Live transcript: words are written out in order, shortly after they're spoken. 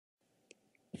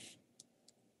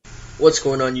What's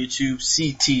going on YouTube?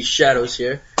 CT Shadows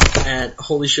here, and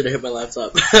holy shit, I hit my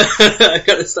laptop. I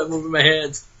gotta stop moving my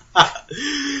hands.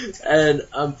 And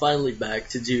I'm finally back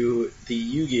to do the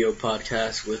Yugioh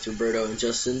Podcast with Roberto and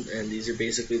Justin, and these are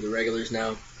basically the regulars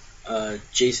now.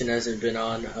 Jason hasn't been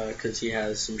on because he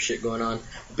has some shit going on.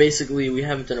 Basically, we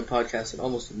haven't done a podcast in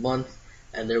almost a month,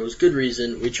 and there was good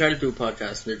reason. We tried to do a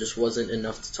podcast, and there just wasn't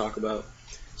enough to talk about.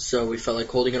 So we felt like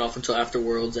holding it off until after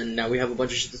Worlds, and now we have a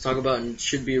bunch of shit to talk about, and it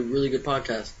should be a really good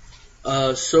podcast.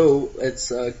 So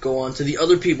let's go on to the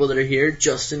other people that are here.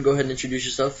 Justin, go ahead and introduce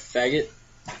yourself, faggot.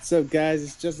 What's up, guys?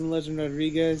 It's Justin Legend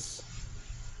Rodriguez.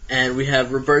 And we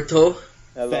have Roberto.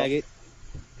 Hello. Faggot.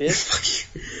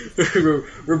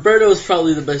 Roberto is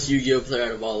probably the best Yu-Gi-Oh player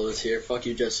out of all of us here. Fuck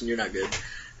you, Justin, you're not good.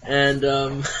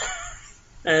 And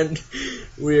and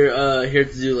we're here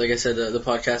to do, like I said, the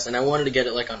podcast. And I wanted to get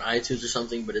it like on iTunes or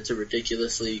something, but it's a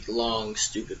ridiculously long,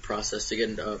 stupid process to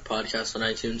get a podcast on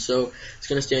iTunes. So it's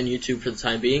gonna stay on YouTube for the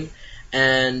time being.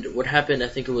 And what happened, I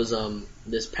think it was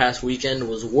this past weekend,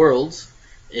 was Worlds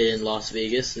in Las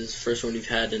Vegas. This is the first one we've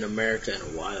had in America in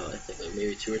a while. I think like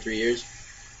maybe 2 or 3 years.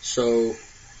 So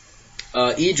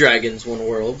E-Dragons won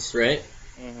Worlds, right?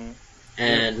 Mm-hmm.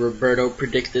 And Roberto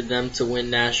predicted them to win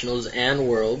Nationals and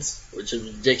Worlds, which is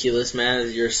ridiculous,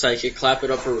 man. You're psychic. Clap it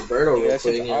up for Roberto real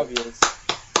quick. That's obvious.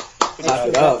 Clap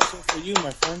it up. For you,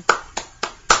 my friend.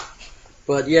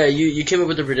 But yeah, you came up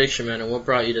with the prediction, man, and what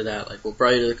brought you to that? Like, what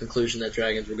brought you to the conclusion that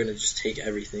Dragons were going to just take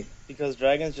everything? Because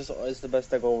Dragons just is the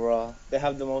best deck overall. They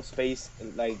have the most space,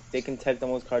 like, they can tech the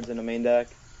most cards in the main deck.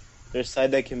 Their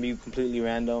side deck can be completely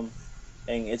random.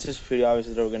 And it's just pretty obvious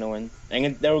that they were gonna win, and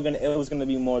it was gonna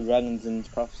be more Dragons than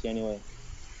Prophecy anyway,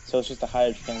 so it's just a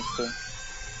higher chance too.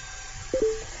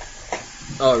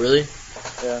 Oh really?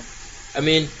 Yeah. I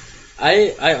mean,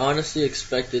 I honestly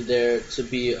expected there to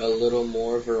be a little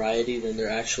more variety than there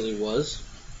actually was,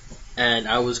 and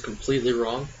I was completely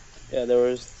wrong. Yeah, there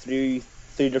was three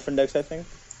different decks, I think.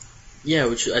 Yeah,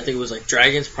 which I think it was like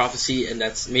Dragons, Prophecy, and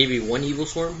that's maybe one Evil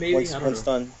Swarm, maybe. I don't know.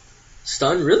 Stun.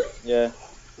 Stun, really? Yeah.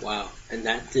 Wow, and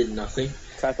that did nothing.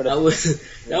 That was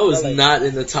not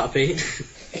in the top 8.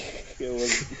 It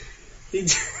was.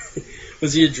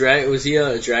 Was he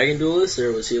a dragon duelist,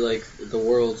 or was he like the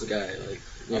Worlds guy? Like,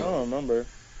 I don't remember.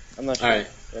 I'm not sure. All right,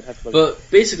 but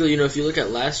basically, if you look at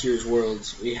last year's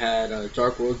Worlds, we had a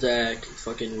Dark World deck.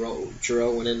 Fucking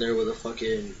Jiro went in there with a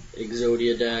fucking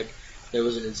Exodia deck. There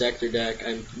was an Inzektor deck.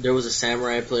 There was a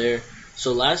Samurai player.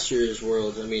 So last year's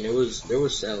World, I mean, there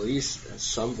was at least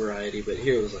some variety, but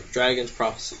here it was like Dragons,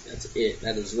 Prophecy. That's it.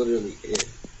 That is literally it.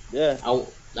 Yeah.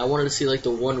 I wanted to see like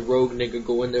the one rogue nigga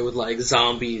go in there with like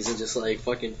zombies and just like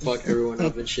fucking fuck everyone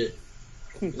up and shit.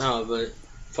 No, but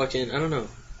fucking I don't know.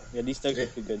 Yeah, these decks are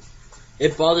pretty good.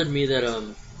 It bothered me that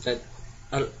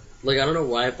I don't know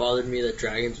why it bothered me that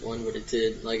Dragons won what it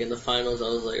did. Like in the finals, I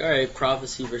was like, all right,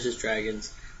 Prophecy versus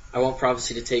Dragons. I want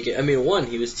Prophecy to take it. I mean,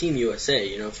 he was Team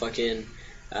USA, fucking,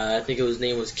 I think his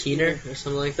name was Keener or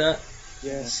something like that.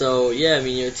 Yeah. So, yeah, I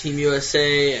mean, Team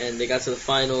USA, and they got to the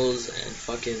finals and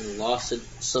fucking lost to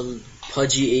some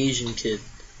pudgy Asian kid.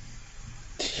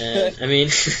 And, I mean,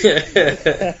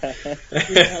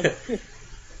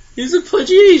 he's a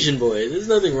pudgy Asian boy. There's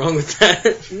nothing wrong with that.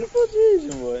 He's a pudgy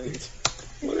Asian boy.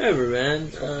 Whatever,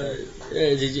 man.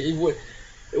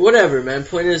 Whatever, man.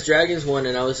 Point is, Dragons won,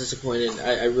 and I was disappointed.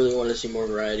 I really wanted to see more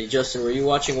variety. Justin, were you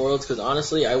watching Worlds? Because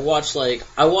honestly, I watched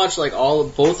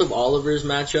both of Oliver's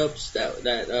matchups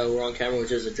that were on camera,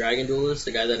 which is a Dragon Duelist,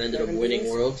 the guy that ended up winning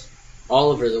Worlds.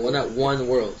 Oliver, the one that won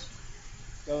Worlds.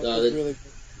 That was really good.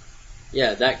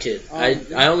 Yeah, that kid.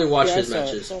 I only watched his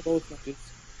matches. I saw both matches.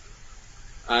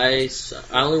 I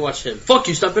only watched him. Fuck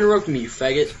you! Stop interrupting me, you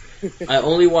faggot. I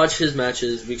only watched his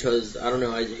matches because, I don't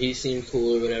know, he seemed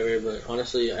cool or whatever, but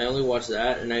honestly, I only watched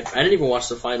that, and I didn't even watch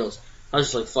the finals. I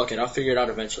was just like, fuck it, I'll figure it out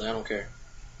eventually, I don't care.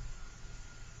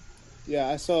 Yeah,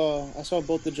 I saw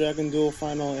both the Dragon Duel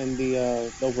final and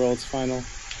the Worlds final.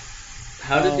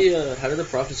 How did the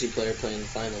Prophecy player play in the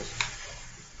finals?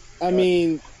 I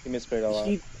mean, he misplayed a lot.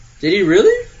 Did he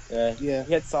really? Yeah.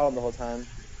 He had solid the whole time.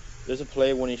 There's a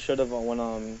play when he should have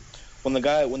when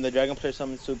the Dragon player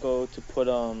summoned Suko to put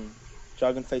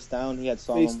Dragon face down, he had face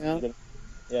Solemn. down?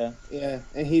 Yeah. Yeah,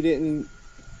 and he didn't.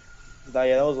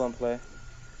 That was one play.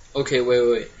 Okay,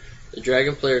 wait. The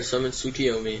Dragon player summoned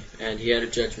Tsukiyomi, and he had a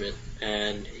judgment,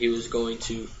 and he was going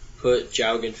to put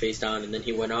Jaugen face down, and then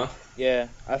he went off? Yeah,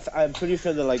 I'm pretty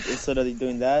sure that instead of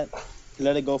doing that, he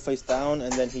let it go face down,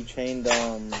 and then he chained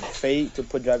Fate to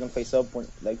put Dragon face up,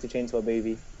 to chain to a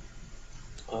baby.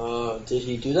 Did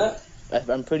he do that?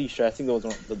 I'm pretty sure. I think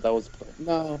that was the play.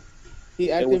 No,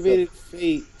 he activated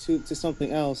Fate to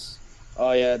something else.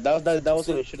 Oh yeah, that was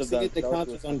what it should have To done. get the That was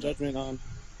counters on Judgment on.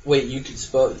 Wait, you could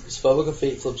spellbook of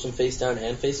fate flips them face down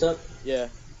and face up? Yeah.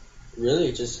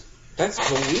 Really? That's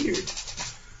so weird.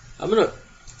 I'm gonna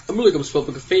look up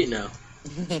spellbook of fate now.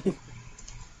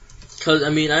 Cause I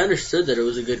mean I understood that it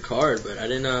was a good card, but I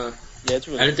didn't Yeah, it's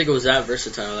really. I didn't think it was that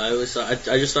versatile. I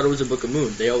just thought it was a Book of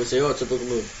Moon. They always say, oh, it's a Book of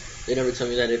Moon. They never tell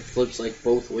me that it flips like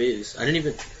both ways. I didn't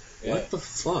even. Yeah. What the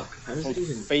fuck? How does it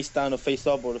even Face down to face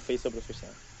up or to face up to face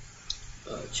down?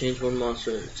 change one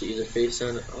monster to either face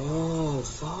down? Oh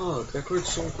fuck! That card's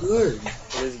so good.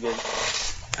 It is good.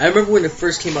 I remember when it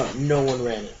first came out, no one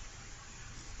ran it.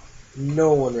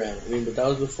 No one ran it. I mean, but that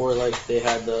was before like they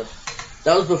had the.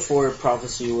 That was before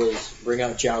Prophecy was bring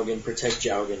out Jowgen, protect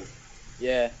Jowgen.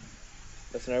 Yeah.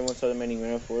 That's when everyone started making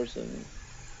Rare Force and.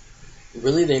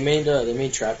 Really, they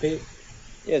made Trap Hate.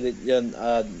 Yeah,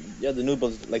 the new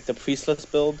builds like the Priestless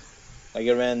build, like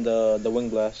it ran the Wing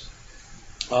Blast.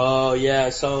 Oh yeah, I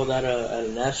saw that at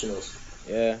the Nationals.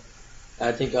 Yeah.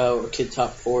 I think Kid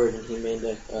top forward and he made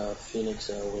that Phoenix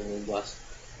Wing Blast.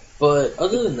 But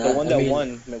other than that, The one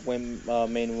that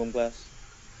won main Wing Blast.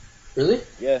 Really?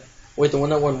 Yeah. Wait, the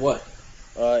one that won what?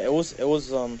 It was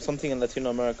something in Latino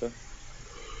America.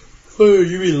 Oh,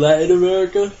 you mean Latin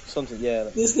America? Something, yeah.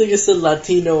 This nigga said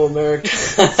Latino America.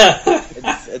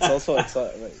 It's also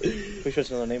pretty sure it's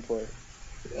another name for it.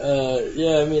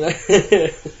 Yeah, I mean,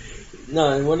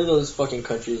 no, in one of those fucking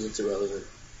countries, it's irrelevant.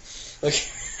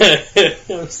 Okay,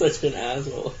 I'm such an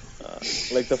asshole.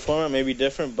 Like the format may be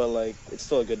different, but like it's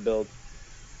still a good build.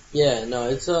 Yeah, no,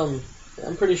 it's I'm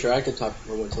pretty sure I could talk if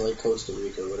I went to like Costa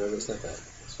Rica or whatever. It's not that.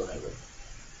 It's whatever.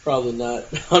 Probably not.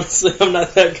 Honestly, I'm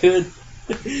not that good.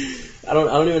 I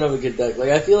don't even have a good deck. Like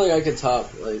I feel like I could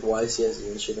top like YCS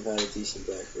and should have had a decent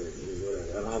deck or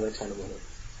whatever. I don't have that kind of money.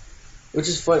 Which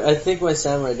is fun. I think my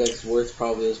Samurai deck's worth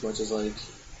probably as much as like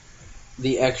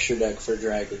the extra deck for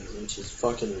Dragons, which is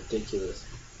fucking ridiculous.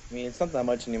 I mean, it's not that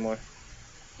much anymore.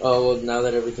 Oh well, now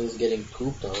that everything's getting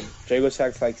pooped on. Drago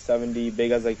Sack's like 70,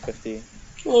 Big As like 50.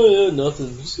 Oh yeah,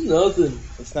 nothing. It's nothing.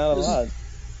 It's not a lot.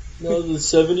 No,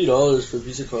 it's $70 for a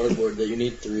piece of cardboard that you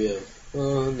need 3 of.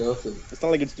 Oh, nothing. It's not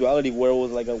like it's duality where it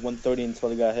was like a 130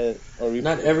 until it got hit. Or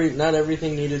Not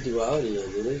everything needed duality though,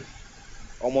 did it?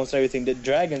 almost everything. The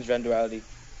Dragons ran duality.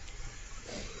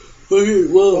 Okay,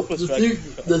 well, Focus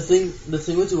the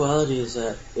thing with duality is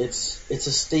that it's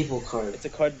a staple card. It's a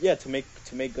card, yeah, to make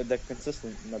a deck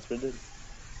consistent, and that's what it did.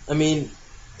 I mean,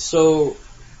 so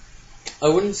I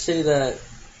wouldn't say that.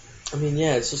 I mean,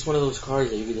 yeah, it's just one of those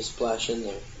cards that you can just splash in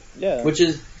there. Yeah.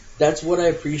 That's what I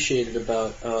appreciated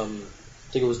about. I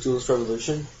think it was Duelist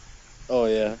Revolution. Oh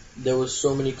yeah. There was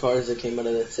so many cards that came out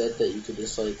of that set that you could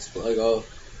just like oh,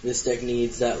 this deck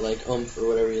needs that like oomph or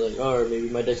whatever. You're like, oh, or maybe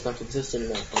my deck's not consistent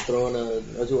enough. I'll throw in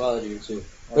a duality or two.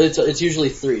 But it's usually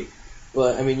 3.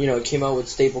 But I mean, you know, it came out with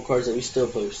staple cards that we still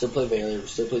play. We still play Valor. We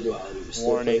still play duality. We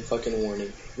still play fucking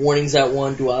Warning. Warning's at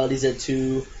 1. Duality's at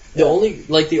 2. The only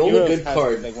good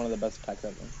card. Like one of the best packs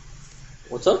ever.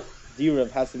 What's up?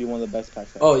 D-Rev has to be one of the best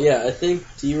packs ever. Oh yeah, I think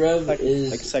D-Rev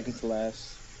is like second to last.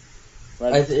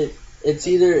 Right. It's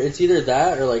either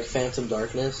that or like Phantom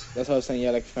Darkness. That's what I was saying.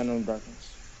 Yeah, like Phantom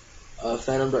Darkness.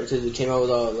 Phantom Darkness. It came out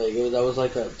with all that was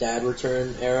like a Dad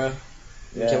Return era.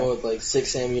 It came out with like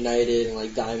 6 Sam United and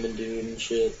like Diamond Dude and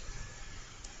shit.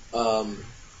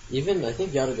 Even I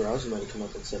think Yadagarazu might have come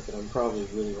out that set, but I'm probably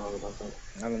really wrong about that.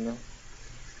 I don't know.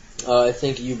 I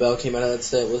think Yubel came out of that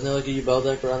set. Wasn't there like a Yubel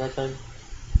deck around that time?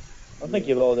 I think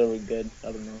you all they were good.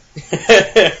 I don't know.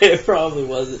 It probably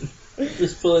wasn't.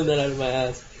 Just pulling that out of my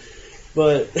ass.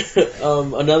 But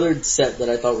another set that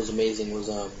I thought was amazing was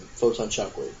Photon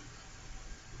Shockwave.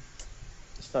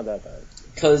 It's not that bad.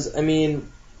 Because, I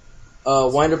mean,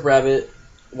 Wind Up Rabbit,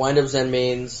 Wind Up Zen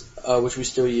Mains, which we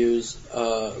still use,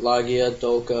 Lagia,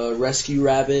 Dolka, Rescue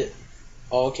Rabbit,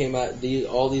 all came out,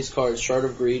 all these cards, Shard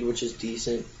of Greed, which is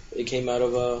decent, it came out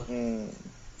of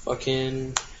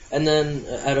fucking, and then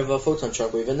out of a Photon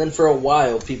Shockwave. And then for a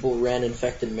while, people ran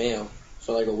Infected Mail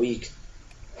for like a week.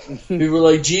 People were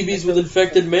like, GBs with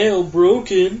Infected Mail,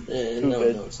 broken. And no,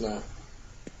 it's not.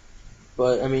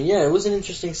 But, I mean, yeah, it was an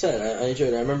interesting set. I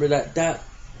enjoyed it. I remember that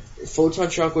Photon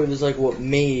Shockwave is like what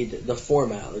made the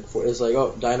format. Like, it was like,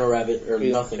 oh, Dino Rabbit or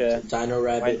nothing. Yeah. Dino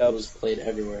Rabbit was played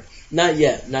everywhere. Not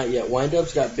yet.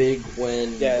 Wind-Ups got big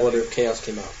when Order of Chaos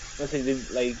came out. That's they did,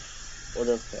 like,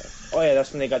 Order of Chaos. Oh, yeah,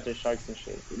 that's when they got their sharks and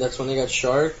shit. That's when they got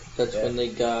Shark. That's when they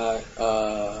got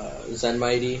Zen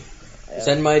Mighty. Yeah.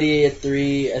 Zen Mighty at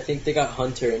 3. I think they got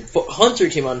Hunter. And Hunter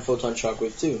came out in Photon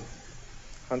Shockwave, too.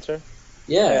 Hunter?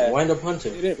 Yeah, Wind Up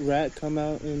Hunter. Didn't Rat come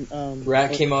out in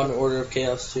Rat came out in Order of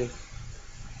Chaos too.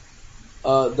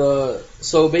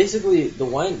 So basically the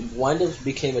wind-ups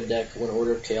became a deck when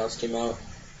Order of Chaos came out,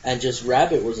 and just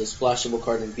Rabbit was a splashable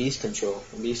card in Beast control,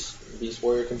 Beast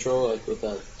Warrior control, like with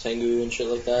Tengu and shit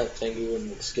like that, Tengu and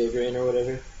like, Skill Drain or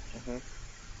whatever. Mm-hmm.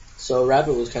 So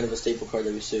Rabbit was kind of a staple card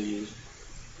that we still use.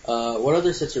 What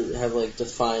other sets have like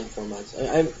defined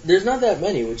formats? There's not that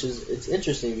many, which is it's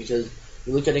interesting because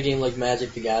you look at a game like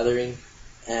Magic the Gathering,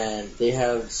 and they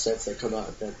have sets that come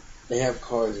out that they have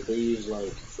cards that they use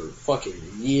like for fucking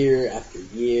year after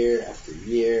year after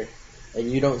year,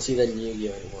 and you don't see that in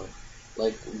Yu-Gi-Oh anymore.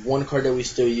 Like one card that we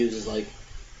still use is like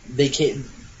they can't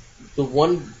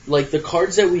the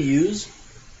cards that we use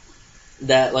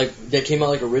that came out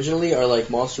like originally are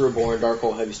like Monster Reborn, Dark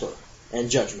Hole, Heavy Storm,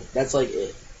 and Judgment. That's like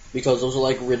it. Because those are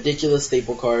like ridiculous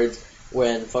staple cards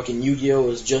when fucking Yu-Gi-Oh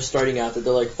was just starting out, that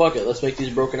they're like, fuck it, let's make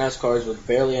these broken ass cards with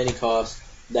barely any cost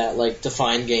that like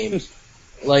define games.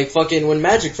 Like fucking when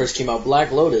Magic first came out,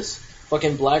 Black Lotus.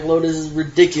 Fucking Black Lotus is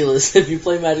ridiculous. If you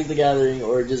play Magic the Gathering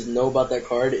or just know about that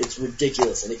card, it's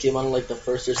ridiculous. And it came out on like the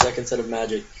first or second set of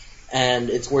Magic. And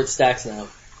it's worth stacks now.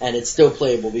 And it's still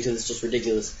playable because it's just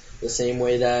ridiculous. The same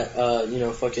way that,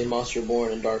 fucking Monster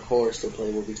Reborn and Dark Horror are still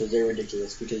playable because they're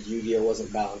ridiculous because Yu-Gi-Oh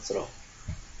wasn't balanced at all.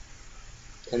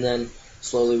 And then,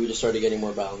 slowly we just started getting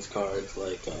more balanced cards,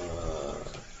 like,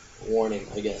 Warning,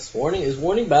 I guess. Is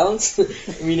Warning balanced?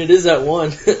 I mean, it is at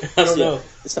 1. I don't know.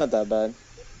 It's not that bad.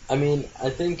 I mean, I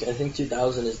think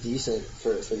 2000 is decent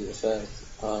for the effect.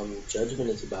 Judgment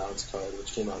is a balanced card,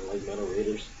 which came out in, like, Metal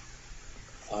Raiders.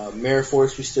 Mirror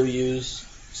Force we still use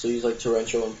like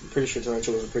Torrential. I'm pretty sure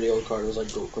Torrential was a pretty old card. It was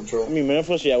like Gold Control. I mean, Mirror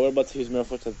Force, yeah, we're about to use Mirror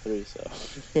Force at 3, so.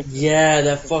 Yeah,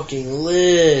 that fucking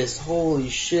list. Holy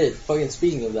shit. Fucking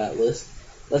speaking of that list,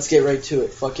 let's get right to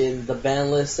it. Fucking the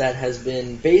ban list that has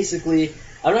been basically,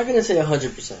 I'm not going to say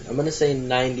 100%. I'm going to say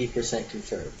 90%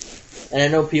 confirmed. And I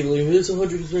know people are like, it's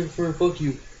 100% confirmed, fuck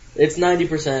you. It's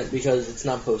 90% because it's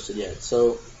not posted yet.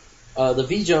 So, the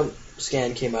V-Jump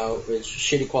scan came out, which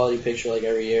shitty quality picture like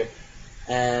every year.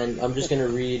 And I'm just going to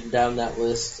read down that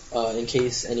list in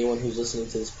case anyone who's listening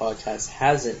to this podcast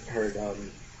hasn't heard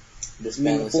this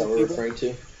ban list that we're referring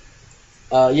to.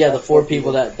 The 4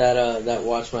 people that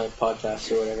watch my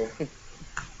podcast or whatever.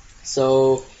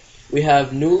 So we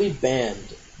have newly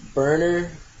banned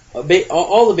Burner,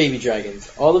 all the baby dragons.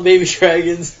 All the baby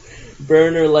dragons,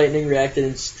 Burner, Lightning, Reacted,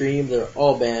 and Stream, they're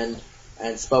all banned.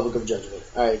 And Spellbook of Judgment.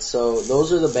 Alright, so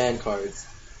those are the banned cards.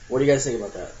 What do you guys think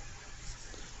about that?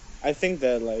 I think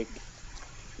that, like,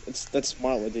 that's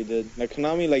smart what they did. Like,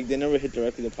 Konami, like, they never hit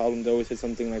directly the problem. They always hit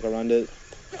something, like, around it.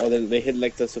 Or they hit,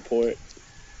 like, the support.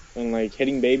 And, like,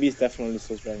 hitting babies definitely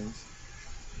slows dragons.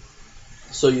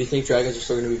 So you think dragons are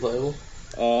still going to be playable?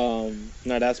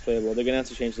 Not as playable. They're going to have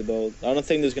to change the build. I don't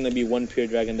think there's going to be one pure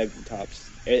dragon deck that tops.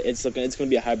 It's going to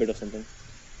be a hybrid of something.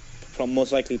 From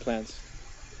most likely plants.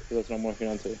 That's what I'm working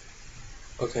on too.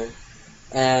 Okay.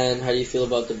 And how do you feel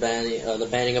about the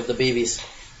banning of the babies?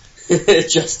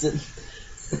 Justin.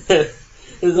 It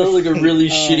sounds like a really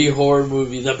shitty horror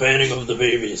movie, the banning of the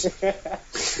babies.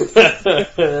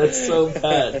 That's so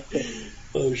bad.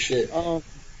 Oh shit.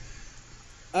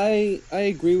 I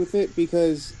agree with it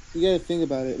because you gotta think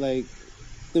about it. Like,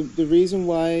 the reason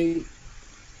why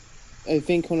I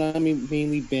think Konami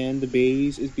mainly banned the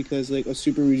babies is because, like, of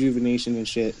super rejuvenation and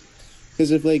shit.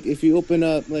 Because if you open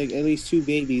up like at least 2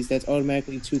 babies, that's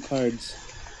automatically 2 cards.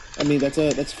 I mean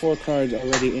that's 4 cards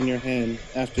already in your hand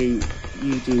after you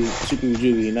do Super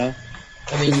Rejuve, you know.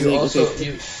 I mean you also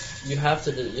you have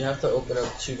to open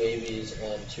up 2 babies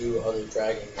and 2 other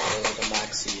dragons and like a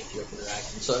maxi if you open an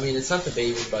action. So I mean it's not the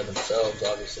babies by themselves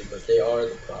obviously, but they are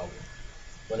the problem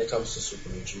when it comes to Super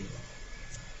Rejuve.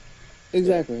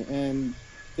 Exactly, and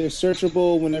they're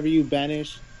searchable whenever you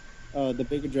banish the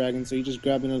bigger dragon, so you just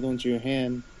grab another one to your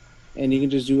hand, and you can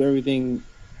just do everything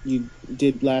you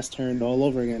did last turn all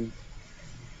over again.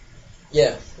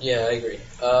 Yeah, I agree.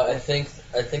 I think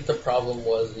the problem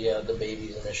was the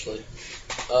babies initially.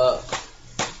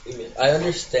 I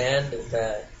understand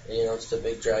that it's the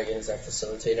big dragons that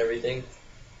facilitate everything,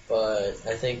 but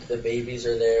I think the babies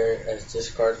are there as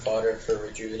discard fodder for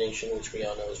rejuvenation, which we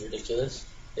all know is ridiculous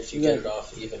if you get it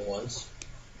off even once.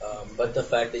 But the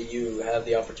fact that you have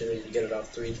the opportunity to get it off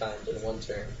 3 times in 1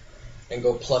 turn and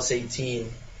go plus 18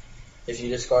 if you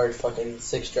discard fucking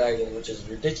 6 dragons, which is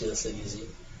ridiculously easy,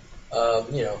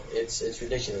 it's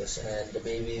ridiculous. And the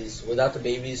babies, without the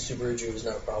babies, Super Rejuve is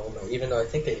not a problem, even though I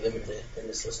think they limited it in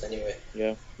this list anyway.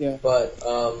 Yeah. But,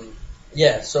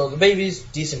 so the babies,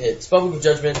 decent hit. Spellbook of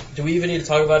Judgment, do we even need to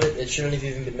talk about it? It shouldn't have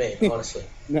even been made, honestly.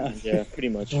 No. Yeah, pretty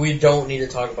much. We don't need to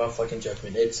talk about fucking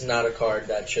Judgment. It's not a card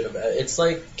that should have... It's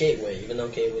like Gateway, even though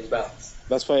Gateway's balanced.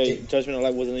 That's why Judgment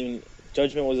Alive wasn't even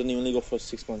Judgment wasn't even legal for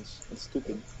 6 months. It's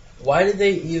stupid. Why did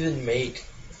they even make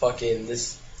fucking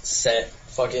this set?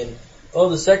 Fucking, oh,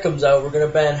 the set comes out, we're gonna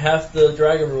ban half the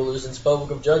Dragon Rulers in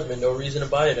Spellbook of Judgment. No reason to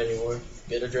buy it anymore.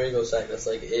 Get a Drago sack. That's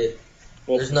like it.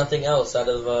 Well, There's nothing else out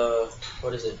of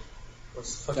what is it?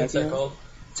 What's the fucking set Tachyon? called?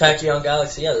 Tachyon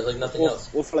Galaxy. Yeah, there's like nothing else.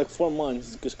 Well, for like 4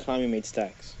 months, because Konami made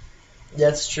stacks.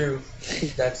 That's true.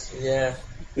 That's yeah.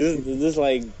 This is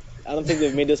like, I don't think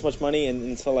they've made this much money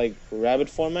until like Rabbit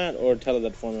format or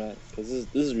Telenet format, because this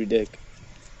is ridiculous.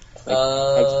 Like,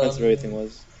 how expensive everything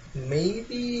was.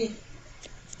 Maybe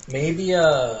Veteran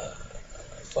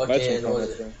fucking what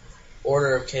was format, it?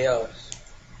 Order of Chaos,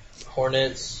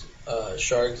 Hornets,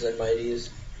 Sharks, and Mighties.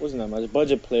 Wasn't that much.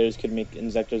 Budget players could make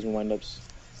Inzectors and Windups.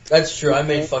 That's true. I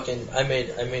made fucking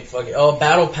oh,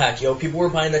 Battle Pack, yo. People were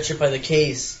buying that shit by the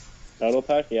case. Battle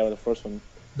Pack? Yeah, the first one.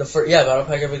 Battle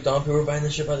Pack Epic Dawn. People were buying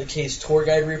that shit by the case. Tour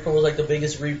Guide reprint was like the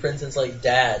biggest reprint since like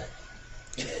Dad.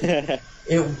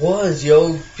 It was,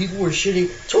 yo. People were shitting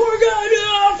Tour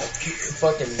Guide up,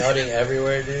 fucking nutting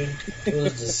everywhere, dude. It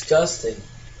was disgusting.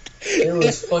 It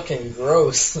was fucking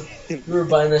gross. We were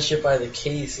buying that shit by the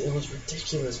case. It was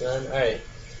ridiculous, man. All right.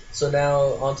 So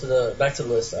now back to the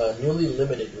list. Newly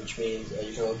limited, which means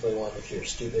you can only play one if you're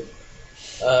stupid.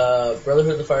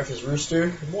 Brotherhood of the Fire Fist Rooster.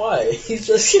 Why? He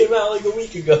just came out like a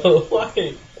week ago.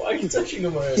 Why? Why are you touching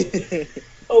him already?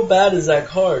 How bad is that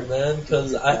card, man?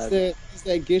 Because It's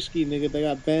that Gishki nigga that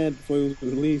got banned before he was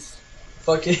released.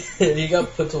 fucking he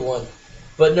got put to 1.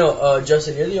 But no,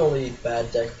 Justin, you're the only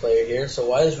bad deck player here. So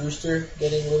why is Rooster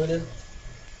getting limited?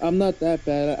 I'm not that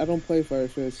bad. I don't play Fire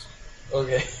Fist.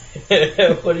 Okay.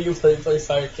 What do you play? Play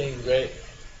Fire Kings, right?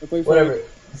 I play Whatever. Fire...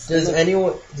 Does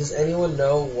anyone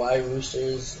know why Rooster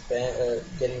is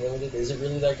getting limited? Is it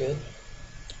really that good?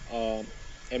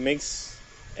 It makes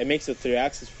the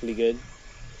 3-axis pretty good.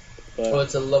 But Oh,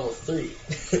 it's a level 3.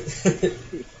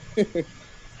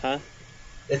 huh?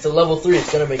 It's a level 3.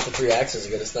 It's gonna make the 3 axes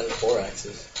good. It's not a 4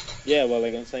 axes. Yeah, well,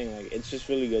 like I'm saying, like it's just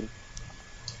really good.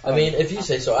 I mean, if you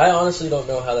say so. I honestly don't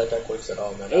know how that deck works at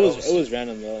all, man. It was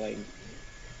random though. Like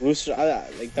Rooster,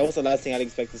 like that was the last thing I'd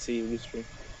expect to see Rooster.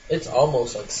 It's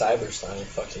almost like Cyberstein,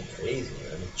 fucking crazy,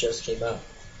 man. It just came out,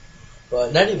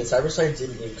 but not even Cyberstein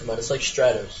didn't even come out. It's like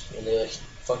Stratos, and they like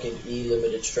fucking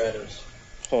limited Stratos.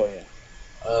 Oh yeah.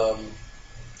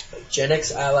 Like Gen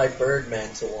X Ally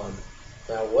Birdman to 1.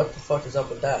 Now, what the fuck is up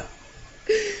with that?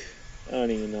 I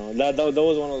don't even know. That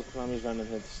was one of those Konami's random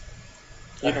hits.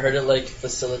 I heard it like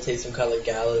facilitates some kind of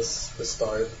Gallus, the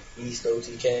Star East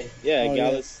OTK. Yeah, Oh,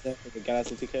 Gallus, yeah. the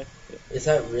Gallus OTK. Yeah. Is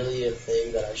that really a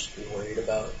thing that I should be worried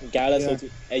about? Gallus Yeah.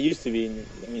 OTK. It used to be.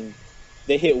 I mean,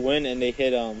 they hit Win and they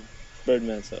hit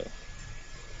Birdman. So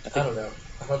I don't know.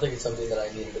 I don't think it's something that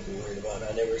I needed to be worried about.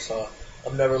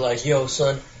 I'm never like, yo,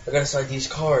 son, I gotta sign these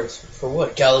cards. For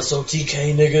what? Gallus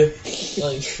OTK, nigga?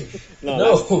 Like, no.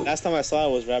 no. Last time I saw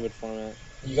it was Rabbit format.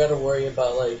 You gotta worry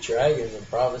about, like, dragons and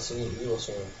Prophecy and Evil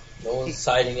Swarm. No one's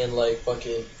siding in, like,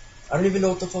 fucking... I don't even know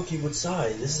what the fuck he would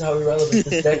side. This is how irrelevant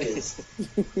this deck is.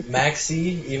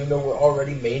 Maxi, even though we're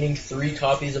already maining 3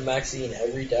 copies of Maxi in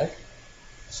every deck.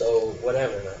 So,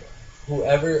 whatever, man.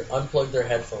 Whoever unplugged their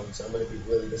headphones, I'm gonna be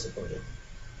really disappointed.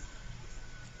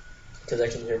 Because I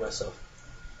can hear myself.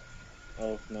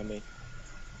 Oh, not me.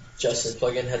 Justin,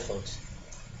 plug in headphones.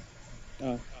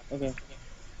 Oh, okay.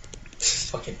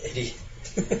 Fucking idiot.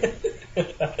 But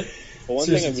one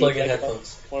Seriously, thing I plug really in like about headphones.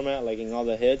 this format, like in all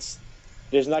the hits,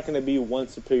 there's not going to be one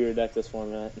superior deck this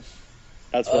format.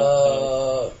 That's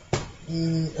what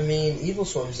I mean, Evil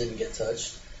Swarms didn't get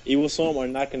touched. Evil Swarm are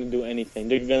not going to do anything.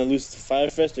 They're going to lose to Fire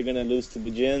Fist, they're going to lose to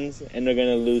Bajins, and they're going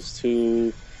to lose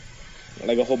to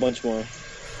like a whole bunch more.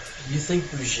 You think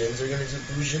Bujins are gonna do?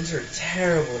 Bujins are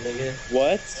terrible, nigga.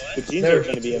 What? Bajins They're- are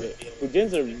going to be...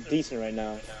 Bajins are decent right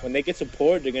now. When they get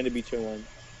support, they're going to be tier 1.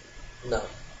 No,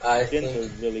 I Bajins are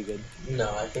think really good.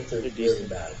 no, I think they're They're really decent.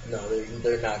 bad. No,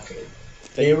 they're not good.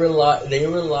 They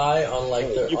rely on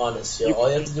like their honesty. All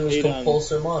you have to do is played on- compulse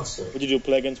their monster. Would you do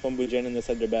play against one Bujin and they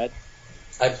said they're bad?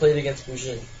 I played against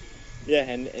Bujin. Yeah,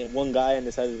 and one guy and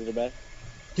decided they're bad?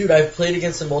 Dude, I've played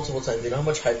against him multiple times. You know how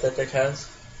much hype that deck has?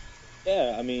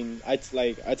 Yeah, I mean, I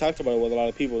talked about it with a lot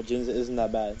of people. Jins isn't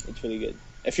that bad. It's really good.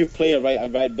 If you play a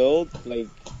right build, like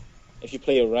if you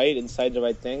play it right inside the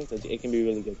right things, it can be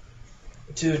really good.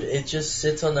 Dude, it just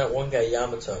sits on that one guy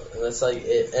Yamato, and that's like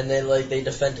it. And then like they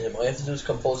defend him. All you have to do is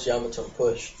compulse Yamato and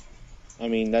push. I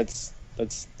mean, that's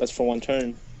for one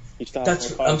turn. You still have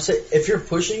That's more I'm cards. saying. If you're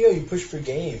pushing you push for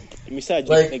game. And besides,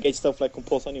 you like- can negate stuff like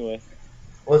compulse anyway.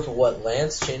 With what?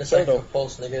 Lance, chain attack, Turtle.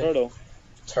 compulse, nigga. Turtle.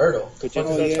 Turtle. The Could fuck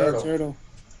you- is Oh that yeah, turtle? turtle.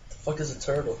 Fuck is a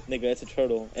turtle? Nigga, it's a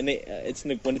turtle, and when it's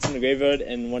in the graveyard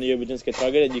and one of your agents get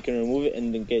targeted, you can remove it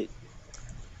and then get.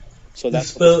 So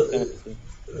that's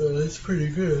that's pretty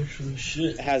good actually.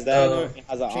 Shit. It has that. It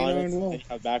has an on. And you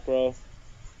have back row.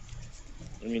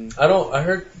 I mean, I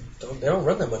heard they don't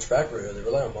run that much back row. They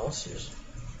rely on monsters.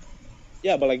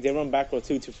 Yeah, but like they run back row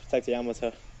too to protect the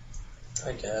Yamato.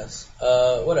 I guess.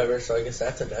 Whatever. So I guess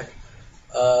that's a deck.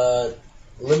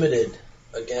 Limited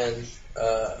again.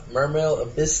 Mermail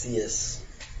Abystius.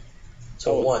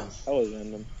 So 1. That was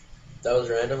random. That was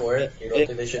random, or you don't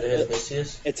think they should have hit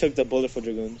Abystius? It took the bullet for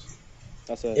Dragoons.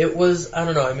 It was, I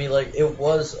don't know, I mean, like, it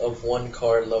was a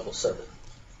 1-card level 7.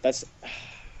 I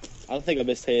don't think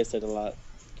Abystius did a lot.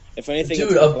 If anything,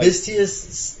 dude,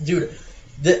 Abystius,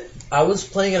 I was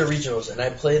playing at a regionals, and I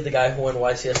played the guy who won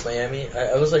YCS Miami.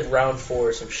 I was like round 4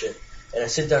 or some shit, and I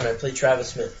sit down and I play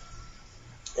Travis Smith.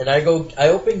 And I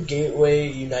open Gateway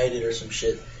United or some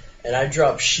shit, and I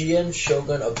drop Shien,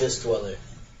 Shogun, Abyss Dweller.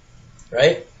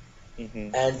 Right?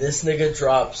 Mm-hmm. And this nigga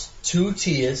drops 2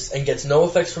 Tias and gets no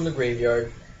effects from the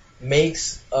graveyard,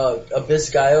 makes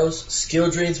Abyss Gaios,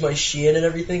 skill drains my Shien and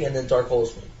everything, and then Dark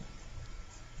Holes me.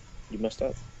 You messed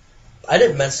up. I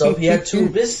didn't mess up. He had 2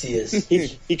 Abyss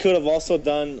Tias. He could have also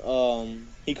done,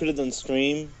 he could have done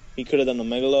Stream. He could have done a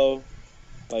Megalo.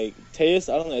 Like, Teus,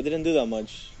 I don't know, it didn't do that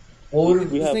much. This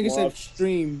nigga said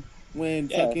Stream when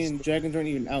fucking Dragons aren't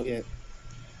even out yet.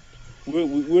 We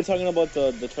were talking about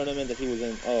the tournament that he was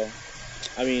in. Oh,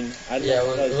 I mean,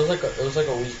 it was like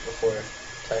a week before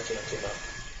Tachyon came out.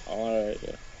 All right,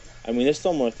 yeah. I mean, there's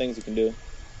still more things you can do.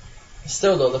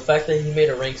 Still though, the fact that he made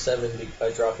a rank 7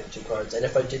 by dropping 2 cards, and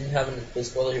if I didn't have an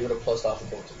Abyss Dweller, he would have plussed off of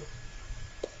both of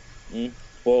them.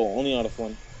 Well, only out of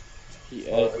 1. He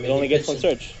only gets 1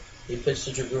 search. He pitched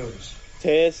the Dragoons.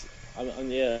 Teus,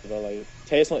 yeah, but like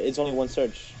Teus, it's only 1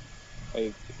 search.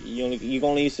 Like you can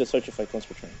only use the search effect once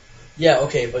per turn. Yeah,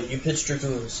 okay, but you pitch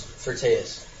Dragoons for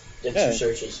Teus. Get 2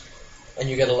 searches. And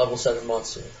you get a level 7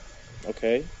 monster.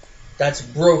 Okay. That's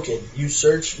broken. You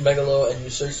search Megalo and you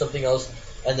search something else,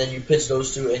 and then you pitch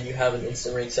those 2 and you have an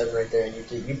instant rank 7 right there,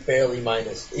 and you barely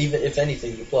minus. Even if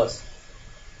anything, you plus.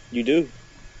 You do.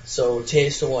 So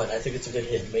Teus to 1, I think it's a good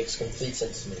hit. It makes complete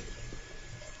sense to me.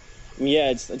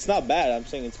 Yeah, it's not bad. I'm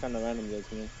saying it's kind of random though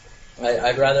to me.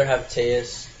 I'd rather have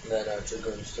Teus than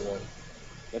Dragoons to 1.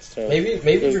 That's terrible.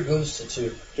 Maybe Dragoons to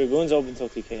 2. Dragoons open till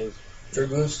TKs.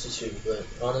 Dragoons to 2, but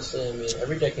honestly, I mean,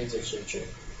 every deck needs a searcher.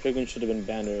 Dragoons should have been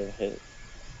banned or hit.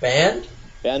 Banned?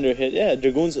 Banned or hit, yeah.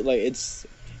 Dragoons, like,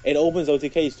 it opens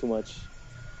OTKs too much.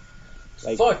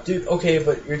 Like, fuck, dude. Okay,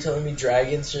 but you're telling me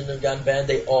Dragons shouldn't have gotten banned?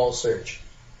 They all search.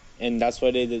 And that's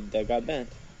why they got banned.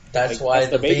 That's why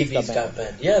the babies got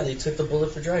banned. Yeah, they took the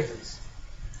bullet for Dragons.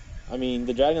 I mean,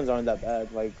 the Dragons aren't that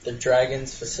bad. Like, the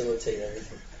Dragons facilitate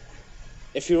everything.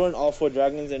 If you run all 4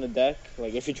 Dragons in a deck,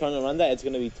 like, if you're trying to run that, it's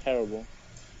going to be terrible.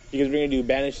 Because we're going to do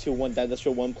Banish to 1, that's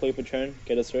your 1 play per turn,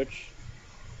 get a search.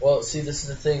 Well, see, this is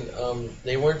the thing.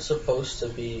 They weren't supposed to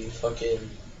be fucking...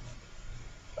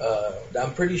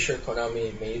 I'm pretty sure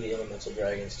Konami made the Elemental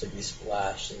Dragons to be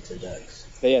splashed into decks.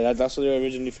 Yeah, that's what they were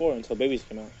originally for, until babies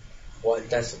came out. Well,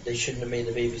 they shouldn't have made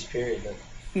the babies, period,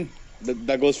 then.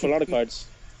 That goes for a lot of cards.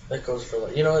 That goes for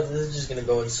you know what, this is just gonna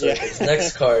go in circles. Yeah.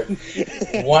 Next card,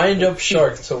 Wind Up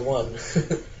Shark to 1.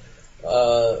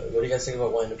 What do you guys think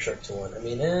about Wind Up Shark to 1? I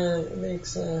mean, it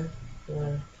makes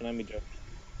Konami joke.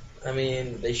 I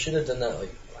mean, they should have done that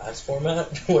like last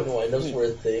format when Wind Ups were a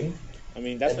thing. I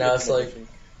mean, that's. And now it's like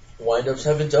Wind Ups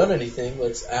haven't done anything.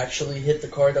 Let's actually hit the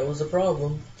card that was the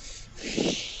problem.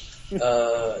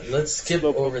 Let's skip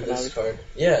over this card.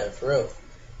 Yeah, for real.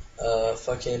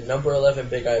 Fucking number 11,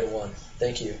 Big Eye to 1.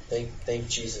 Thank you. Thank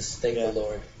Jesus. Thank the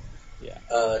Lord. Yeah.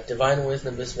 Divine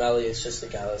Wisdom, Abyss Valley is just a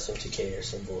Gallus OTK or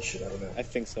some bullshit. I don't know. I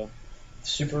think so.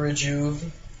 Super Rejuve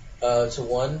to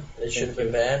 1. It should have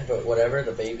been banned, but whatever.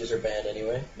 The babies are banned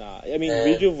anyway. Nah, I mean,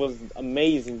 Rejuve was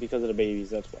amazing because of the babies.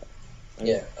 That's why. So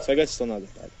I guess it's still not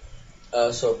that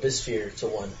bad. So Abyss Sphere to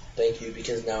 1. Thank you,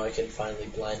 because now I can finally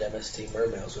blind MST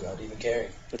Mermails without even caring.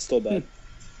 It's still bad.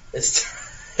 It's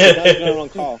not even on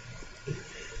call.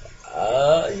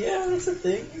 Yeah, that's a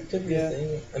thing. It could be a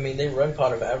thing. I mean, they run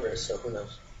Pot of Avarice, so who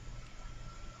knows.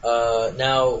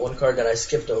 Now, one card that I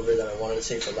skipped over that I wanted to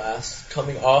say for last,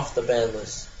 coming off the ban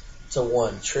list to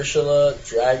 1, Trishula,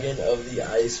 Dragon of the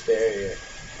Ice Barrier.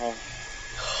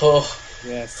 Oh.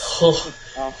 Yes. Oh.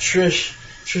 Trish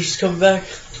is coming back.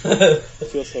 It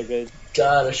feels so good.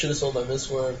 God, I should have sold my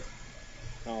Mistworm.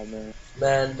 Oh, man.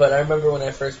 Man, but I remember when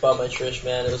I first bought my Trish,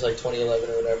 man, it was like 2011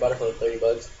 or whatever. I bought it for like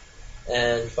 $30.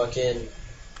 And fucking,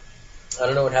 I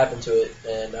don't know what happened to it,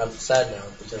 and I'm sad now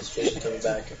because Trish is coming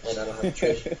back, and I don't have a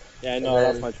Trish. Yeah, I know. I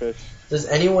lost my Trish. Does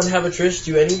anyone have a Trish?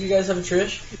 Do any of you guys have a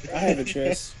Trish? I have a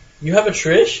Trish. You have a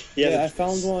Trish? Yeah, I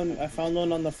found one. I found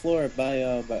one on the floor by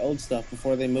Old Stuff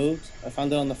before they moved. I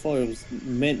found it on the floor. It was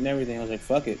mint and everything. I was like,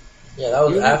 "Fuck it." Yeah, that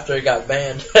was after it got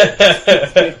banned.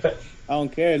 I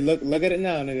don't care. Look at it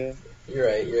now, nigga. You're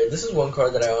right. This is one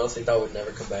card that I honestly thought would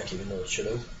never come back, even though it should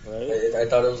have. Right? I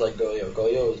thought it was like Goyo.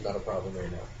 Goyo is not a problem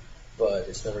right now, but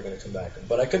it's never going to come back.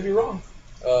 But I could be wrong,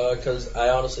 because I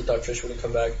honestly thought Trish wouldn't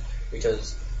come back,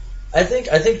 because I think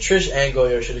Trish and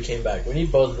Goyo should have came back. We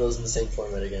need both of those in the same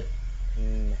format again.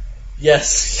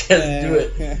 Yes, do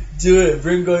it. Do it.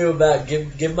 Bring Goyo back.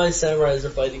 Give my samurais a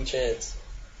fighting chance.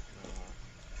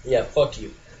 Yeah, fuck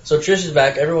you. So Trish is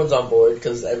back. Everyone's on board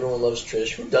because everyone loves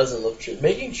Trish. Who doesn't love Trish?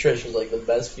 Making Trish was like the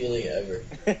best feeling ever.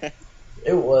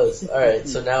 It was. Alright,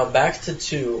 so now back to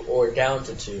 2 or down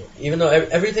to 2. Even though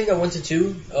everything that went to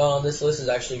 2 on this list is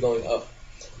actually going up.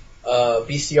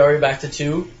 Bestiary back to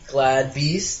 2. Glad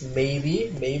Beast,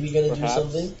 maybe gonna do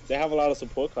something. They have a lot of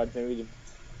support cards. Maybe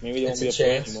they won't be a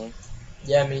player anymore.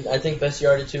 Yeah, I mean, I think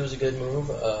Bestiary to 2 is a good move.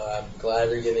 I'm glad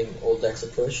they're giving old decks a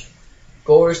push.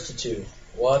 Gores to 2.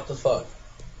 What the fuck?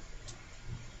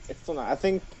 It's still not. I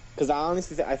think, because I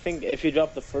honestly I think if you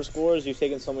drop the first Gores, you've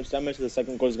taken so much damage, the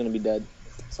second Gore is going to be dead.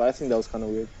 So I think that was kind of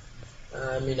weird.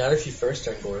 I mean, not if you first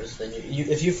turn Gores. Then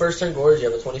if you first turn Gores, you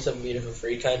have a 27 meter for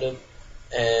free, kind of.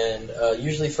 And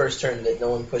usually first turn that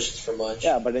no one pushes for much.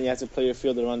 Yeah, but then you have to play your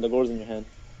field around the Gores in your hand.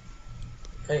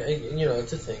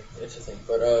 It's a thing.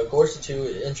 But Gores to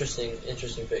 2,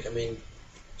 interesting pick. I mean,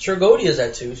 Tragodia is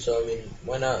at 2, so I mean,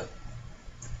 why not?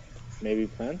 Maybe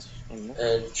plants? I don't know.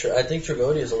 And I think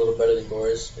Tragodia is a little better than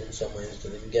Gores in some ways. So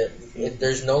they can get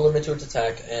there's no limit to its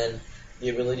attack, and the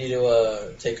ability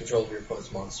to take control of your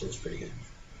opponent's monster is pretty good.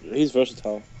 He's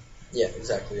versatile. Yeah,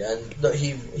 exactly. And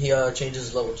he changes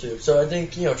his level too. So I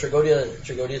think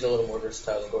Tragodia is a little more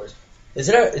versatile than Gores.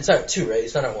 It's at 2, right?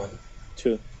 It's not at 1.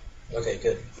 2. Okay,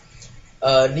 good.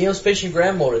 Neospatian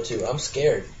Grand Mole at 2. I'm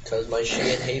scared because my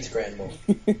Sheehan hates Grand Mole.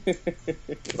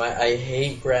 I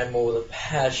hate Grand Mole with a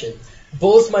passion.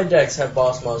 Both my decks have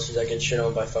boss monsters that get shit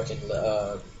on by fucking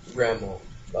Grand Mole.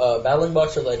 Battling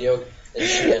Boxer, Ledyok, and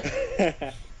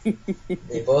Sheehan.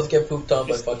 They both get pooped on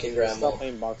by fucking Grand Mole. Stop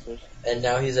playing Boxers. And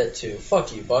now he's at 2.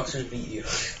 Fuck you. Boxers beat you.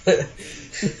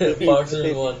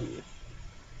 Boxers won.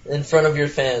 In front of your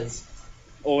fans.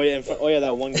 Oh yeah,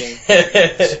 that one game.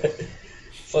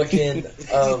 Fucking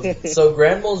so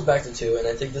Grand Mole's back to 2, and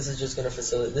I think this is just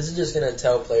gonna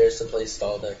tell players to play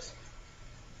stall decks.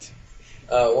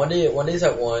 One day's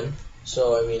at 1,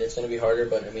 so I mean it's gonna be harder,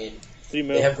 but I mean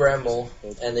they have Grand Mole,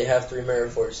 and they have 3 Mirror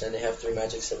Force, and they have 3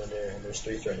 Magic Cylinder, and there's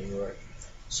 3 Threatening Roar.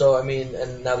 So I mean,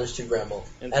 and now there's 2 Grand Mole,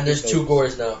 and there's goats. 2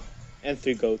 Gores now, and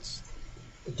 3 goats.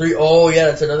 3. Oh yeah,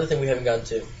 that's another thing we haven't gotten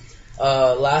to.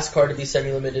 Last card to be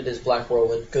semi-limited is Black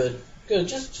Whirlwind. Good.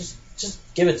 Just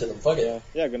give it to them. Fuck it.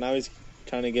 Yeah. Now he's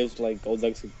trying to give like old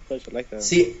decks a push. I like that.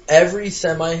 See, every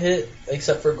semi-hit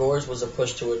except for Gores was a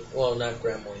push to it. Well, not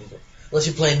Grand Mole either. Unless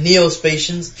you're playing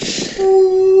Neospatians.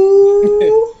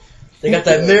 They got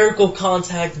that miracle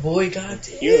contact, boy. God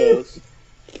damn. Heroes.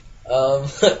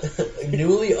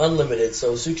 Newly unlimited.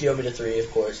 So Tsukiyomi to 3,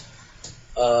 of course.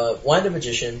 Wind Up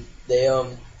Magician.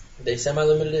 They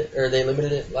semi-limited it, or they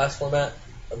limited it last format,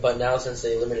 but now since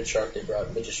they limited Shark, they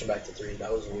brought Magician back to 3.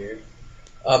 That was weird.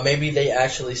 Maybe they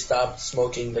actually stopped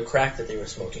smoking the crack that they were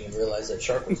smoking and realized that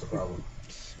Shark was the problem.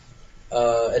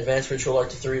 Advanced Ritual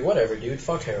Art to 3, whatever, dude.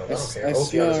 Fuck Herald. I don't care.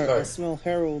 Ophion is a card. I smell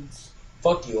Heralds.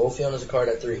 Fuck you. Ophion is a card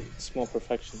at 3. Small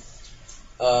perfection.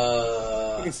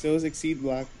 So is Exceed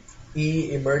Block.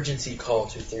 Emergency Call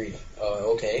to 3.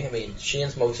 Okay. I mean, Sheehan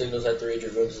Smoke Signals at 3,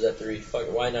 Dragoons is at 3. Fuck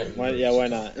it, why not? Why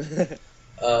not?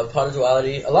 Pot of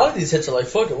Duality. A lot of these hits are like,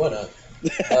 fuck it, why not?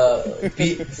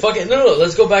 Fuck it, no,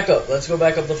 let's go back up. Let's go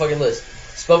back up the fucking list.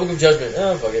 Spellbook of Judgment,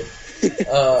 fuck it.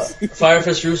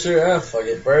 Firefist Rooster, fuck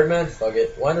it. Birdman, fuck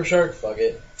it. Wind Up Shark, fuck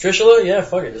it. Trishula, yeah,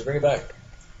 fuck it, just bring it back.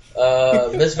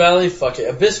 Miss Valley, fuck it.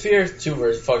 Abyss Sphere, 2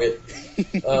 verse, fuck it.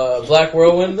 Black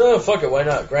Whirlwind, fuck it, why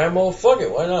not? Grand Mole, fuck it,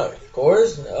 why not?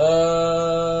 Gores,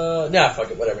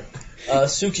 fuck it, whatever.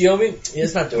 Tsukiyomi,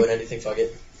 it's not doing anything, fuck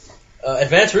it.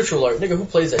 Advanced Ritual Art, nigga, who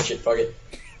plays that shit, fuck it.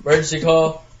 Emergency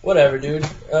Call, whatever, dude.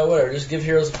 Whatever, just give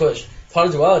heroes a push. Pot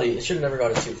of Duality, it should have never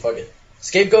gone to 2, fuck it.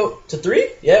 Scapegoat to 3?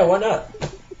 Yeah, why not?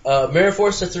 Mirror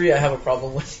Force to 3, I have a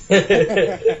problem with.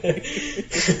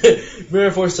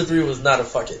 Mirror Force to 3 was not a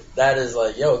fuck it. That is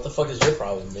like, yo, what the fuck is your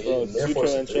problem, nigga? Bro, Mirror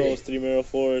Force to 3. 3 Mirror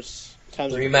Force.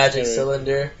 3 Magic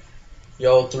Cylinder.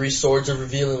 Yo, 3 Swords of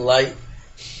Revealing Light.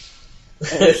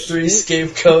 3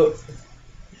 Scapegoat.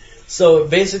 So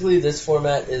basically, this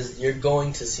format is you're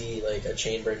going to see like a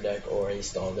chain burn deck or a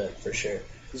stall deck for sure.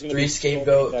 3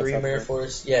 scapegoat, 3 mirror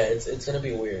force. Yeah, it's gonna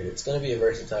be weird. It's gonna be a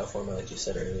versatile format, like you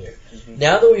said earlier. Mm-hmm.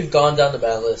 Now that we've gone down the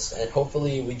ban list, and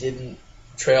hopefully we didn't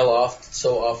trail off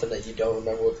so often that you don't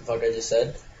remember what the fuck I just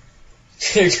said,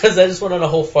 because I just went on a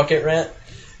whole fuck it rant,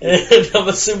 and I'm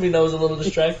assuming that was a little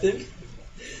distracting.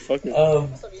 Fuck it.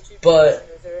 But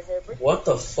what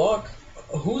the fuck?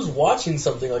 Who's watching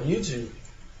something on YouTube?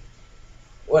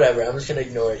 Whatever, I'm just gonna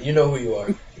ignore it. You know who you are.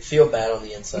 You feel bad on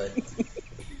the inside.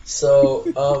 So,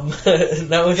 now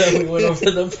that we went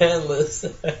over the ban list,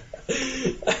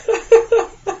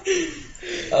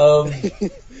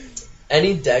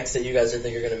 any decks that you guys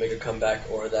think are gonna make a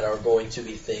comeback or that are going to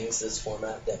be things this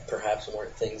format that perhaps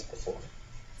weren't things before?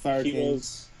 Fire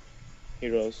Kings.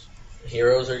 Heroes.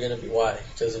 Heroes are gonna be why?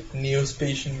 Because of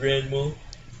Neospatian Grand Mole?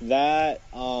 That,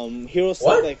 Hero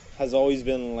set like, has always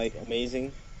been, like,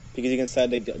 amazing. Because you can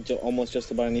set like, almost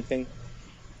just about anything.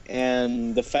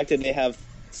 And the fact that they have,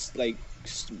 like,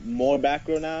 more back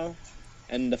row now,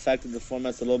 and the fact that the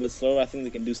format's a little bit slower, I think they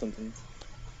can do something.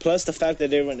 Plus the fact that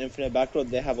they run infinite back row,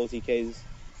 they have OTKs.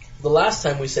 The last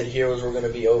time we said Heroes were going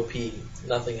to be OP,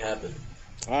 nothing happened.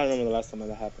 I don't remember the last time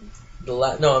that happened. No,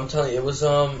 I'm telling you, it was,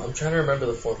 I'm trying to remember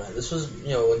the format. This was,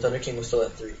 when Thunder King was still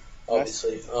at 3,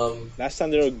 obviously. Last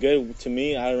time they were good, to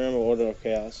me, I remember Order of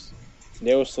Chaos.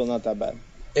 They were still not that bad.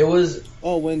 It was...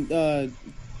 Oh, when, the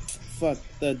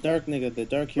dark nigga, the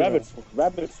dark hero.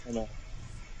 Rabbit format.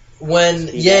 When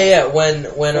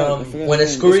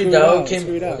Escuri Dao came...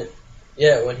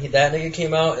 When that nigga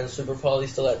came out and Super Poly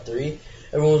still at 3,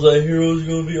 everyone was like, Heroes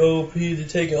gonna be OP, they're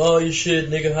taking all your shit,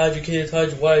 nigga, hide your kids,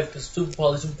 hide your wife, cause Super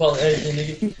Poly,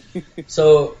 anything, nigga.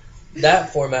 So,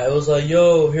 that format, it was like,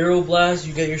 yo, Hero Blast,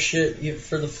 you get your shit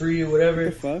for the free or whatever.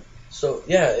 What the fuck? So,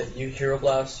 yeah, if you Hero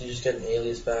Blast, you just get an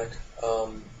alias back,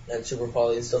 and Super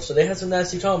Poly and stuff. So they had some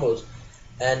nasty combos.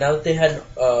 And now that they had,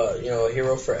 a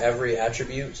hero for every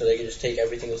attribute, so they could just take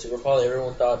everything with Super Poly,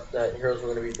 everyone thought that heroes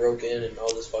were going to be broken and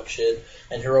all this fuck shit.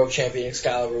 And Heroic Champion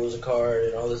Excalibur was a card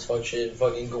and all this fuck shit, and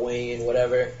fucking Gawain,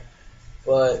 whatever.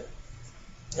 But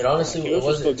it honestly it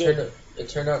wasn't. It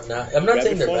turned out not. I'm not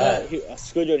saying they're bad.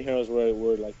 Squidward and Heroes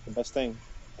were like the best thing.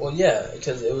 Well, yeah,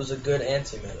 because it was a good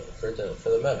anti-meta for the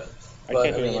meta. But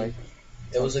I mean,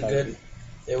 it was a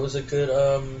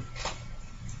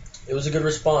good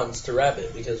response to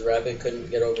Rabbit because Rabbit couldn't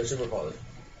get over Super Poly.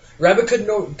 Rabbit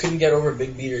couldn't get over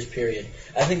big beaters. Period.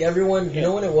 I think everyone, you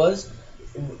know when it was,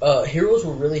 heroes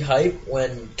were really hype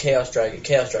when Chaos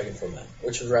Dragon format,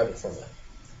 which was Rabbit format.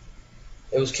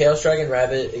 It was Chaos Dragon,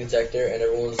 Rabbit, Exector, and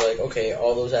everyone was like, okay,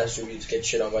 all those attributes get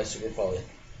shit on by Super Poly.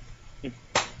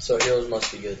 So heroes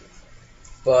must be good.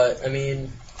 But I mean,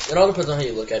 it all depends on how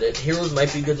you look at it. Heroes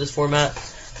might be good this format.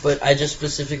 But I just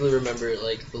specifically remember,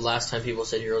 like, the last time people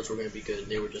said Heroes were going to be good,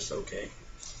 they were just okay.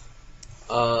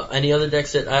 Any other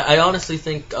decks that... I honestly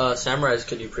think Samurais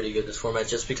could do pretty good this format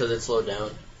just because it slowed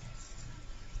down.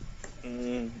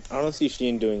 I don't see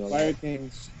Sheen doing all that. Fire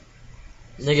Kings.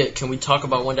 Nigga, can we talk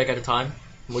about one deck at a time?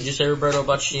 What'd you say, Roberto,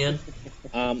 about Sheen?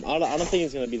 I don't think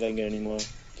it's going to be that good anymore.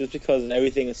 Just because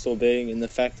everything is so big and the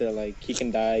fact that, like, he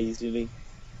can die easily.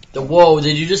 Whoa,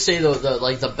 did you just say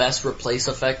the best replace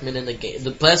effectment in the game?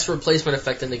 The best replacement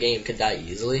effect in the game could die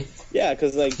easily? Yeah,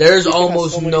 because, like, there's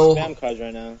almost so many no spam cards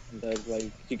right now. That,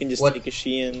 like, you can just take a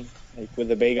Sheehan, like, with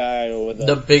the big eye or with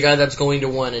the big eye that's going to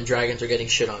 1 and dragons are getting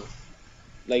shit on.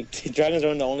 Like, dragons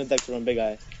are the only decks to run big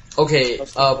eye. Okay,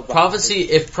 Prophecy,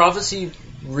 if Prophecy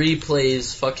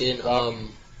replays fucking,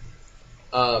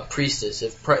 Priestess,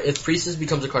 if Priestess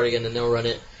becomes a card again, then they'll run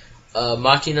it.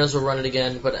 Machinas will run it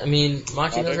again, but I mean,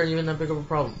 Machinas aren't even that big of a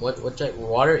problem. What type?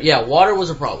 Water? Yeah, water was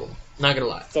a problem. Not gonna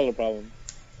lie. Still a problem.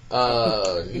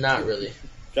 Not really.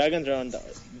 Dragons are on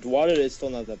water is still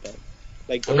not that bad.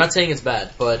 Like I'm not saying it's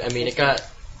bad, but I mean, it got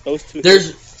those two.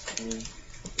 Dude,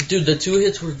 the 2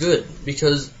 hits were good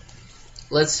because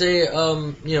let's say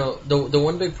the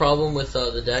one big problem with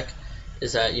the deck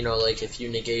is that like if you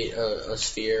negate a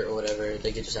sphere or whatever,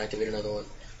 they can just activate another one.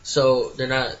 So they're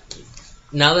not.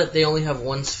 Now that they only have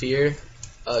 1 sphere,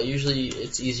 usually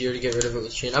it's easier to get rid of it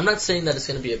with Shin. I'm not saying that it's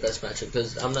going to be a best matchup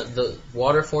because the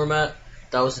water format.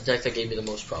 That was the deck that gave me the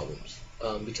most problems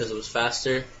because it was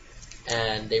faster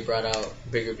and they brought out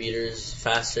bigger beaters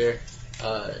faster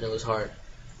and it was hard.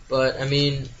 But I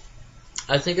mean,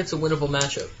 I think it's a winnable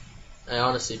matchup. I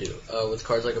honestly do with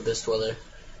cards like Abyss Dweller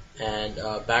and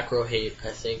back row hate. I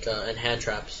think and hand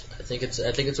traps. I think it's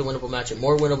a winnable matchup.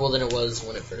 More winnable than it was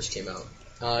when it first came out.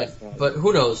 But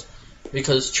who knows?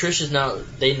 Because Trish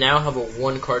they now have a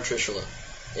 1 card Trishula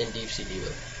in Deep Sea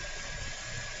Diva.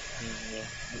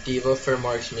 Diva for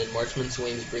Marksman. Marksman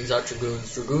swings, brings out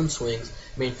Dragoons. Dragoon swings.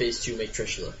 Main phase 2, make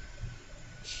Trishula.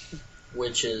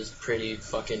 Which is pretty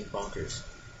fucking bonkers.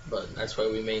 But that's why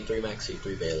we main 3 Maxi,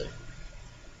 3 Baylor.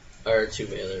 Or 2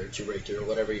 Baylor, or 2 Breakthrough, or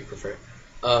whatever you prefer.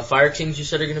 Fire Kings you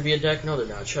said are going to be a deck? No, they're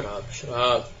not. Shut up.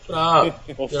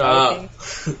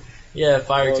 Yeah,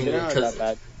 Fire Kings. They're not that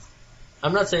bad.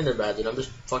 I'm not saying they're bad, dude. I'm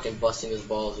just fucking busting his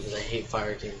balls because I hate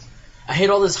Fire Kings. I hate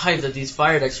all this hype that these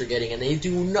Fire decks are getting, and they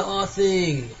do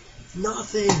nothing.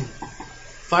 Nothing.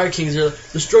 Fire Kings are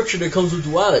the structure that comes with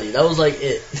duality. That was like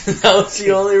it. That was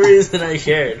the only reason I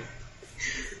cared.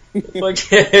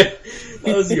 That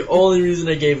was the only reason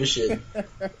I gave a shit.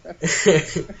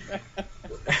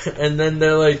 And then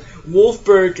they're like,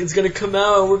 Wolfberg is gonna come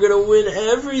out and we're gonna win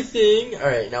everything.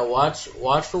 Alright, now watch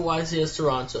for YCS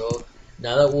Toronto.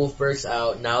 Now that Wolfberg's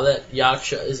out, now that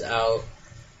Yaksha is out.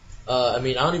 I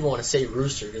don't even want to say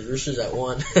Rooster, because Rooster's at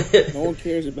 1. No one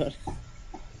cares about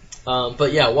it.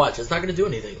 But yeah, watch. It's not gonna do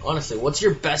anything. Honestly, what's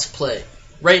your best play?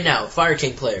 Right now, Fire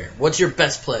King player. What's your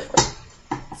best play?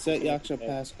 Set Yaksha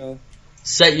Pascal.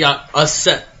 A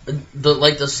set.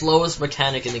 The slowest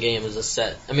mechanic in the game is a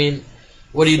set. I mean,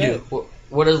 what do you do?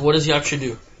 What does Yaksha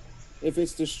do? If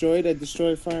it's destroyed, I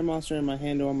destroy a fire monster in my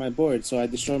hand or on my board. So I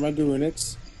destroy my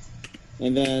Garunix,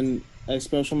 and then I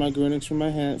special my Garunix from my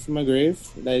hand, from my grave.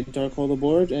 I dark hole the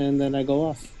board, and then I go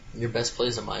off. Your best play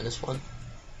is a -1.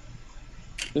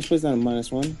 This play's not a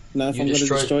 -1. Not if I'm going to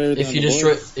destroy everything on the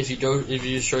board. If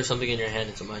you destroy something in your hand,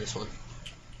 it's a -1.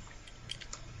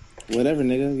 Whatever,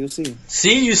 nigga. You'll see.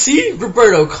 You see?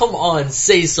 Roberto, come on,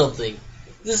 say something.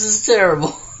 This is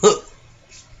terrible.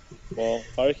 Well,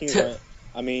 Fire King.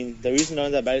 The reason they're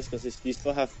not that bad is because you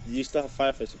still have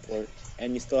Fire Fist support,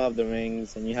 and you still have the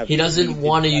rings, and you have. He doesn't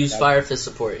want to use Fire Fist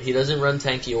support. He doesn't run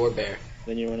tanky or bear.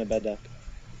 Then you run a bad deck.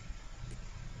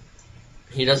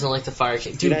 He doesn't like the Fire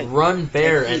King. Dude, run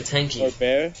bear and tanky. Or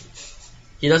bear.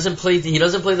 He doesn't play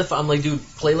the. I'm like, dude,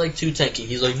 play like 2 tanky.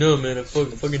 He's like, no, man, I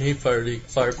fucking hate Fire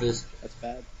Fist. That's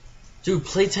bad. Dude,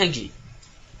 play tanky.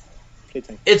 Play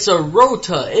tanky. It's a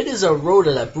Rota. It is a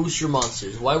Rota that boosts your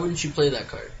monsters. Why wouldn't you play that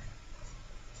card?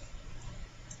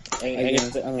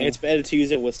 And it's better to use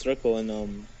it with Circle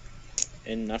and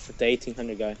for the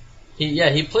 1800 guy.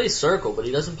 He plays Circle, but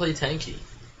he doesn't play tanky.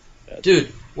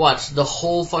 Dude, watch, the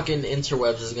whole fucking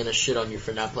interwebs is gonna shit on you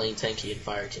for not playing tanky in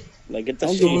Fire King. Like, get the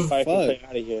shitty Fire King thing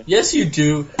out of here. Yes, you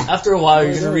do. After a while,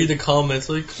 you're gonna read the comments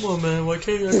like, come on, man, why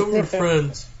can't you? I thought we were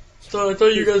friends. I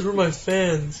thought you guys were my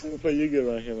fans. I'm gonna play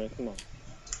Yu-Gi-Oh right here, man. Come on.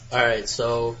 Alright,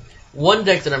 so one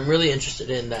deck that I'm really interested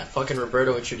in that fucking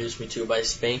Roberto introduced me to by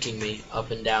spanking me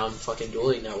up and down fucking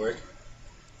Dueling Network.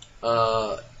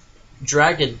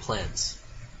 Dragon Plants,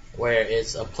 where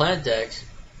it's a plant deck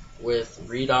with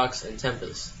Redox and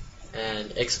Tempest.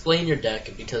 And explain your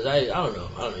deck, because I don't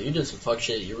know, you did some fuck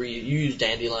shit. You use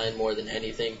Dandelion more than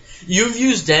anything. You've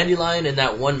used Dandelion in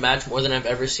that one match more than I've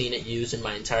ever seen it used in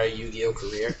my entire Yu-Gi-Oh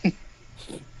career.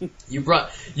 You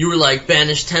were like,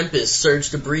 banish Tempest, surge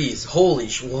the breeze. Holy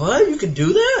what? You can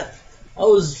do that? I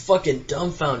was fucking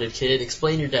dumbfounded, kid.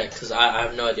 Explain your deck, because I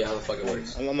have no idea how the fuck it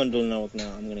works. I'm gonna do it now.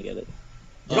 I'm gonna get it.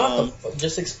 You don't have to,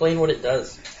 just explain what it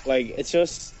does. Like, it's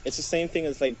the same thing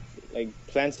as like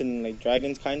plants and like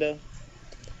dragons, kinda.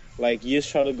 Like, you just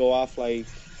try to go off like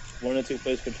 1 or 2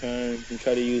 plays per turn. You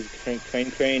try to use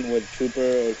Crane with Trooper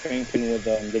or Crane with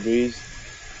the Breeze,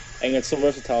 and it's so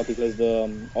versatile because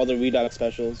all the Redox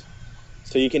specials.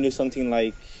 So you can do something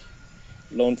like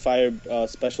Lone Fire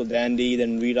special Dandy,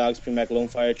 then Redox bring back Lone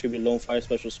Fire Tribute, Lone Fire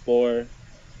special Spore,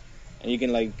 and you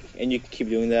can keep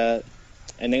doing that.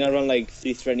 And then I run like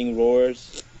 3 Threatening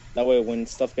Roars. That way, when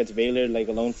stuff gets Veilered, like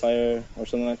a Lone Fire or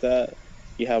something like that,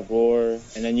 you have Roar,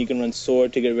 and then you can run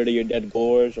Sword to get rid of your dead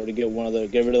Gores, or to get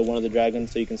rid of one of the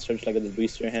dragons, so you can search like a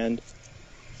Breeze to your hand.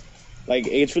 Like,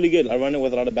 it's really good. I run it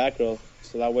with a lot of back row,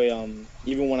 so that way,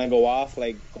 even when I go off,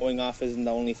 like, going off isn't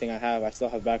the only thing I have. I still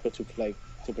have back row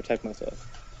to protect myself.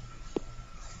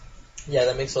 Yeah,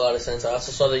 that makes a lot of sense. I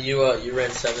also saw that you ran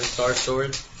 7-star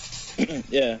Sword.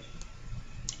 Yeah.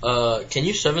 Can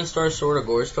you 7-star Sword a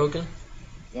Gore's token?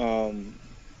 Let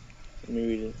me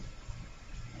read it.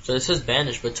 So it says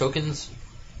banish, but tokens.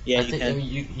 Yeah, I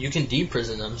mean, you can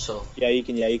deprison them. So yeah, you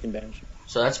can banish.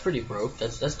 So that's pretty broke.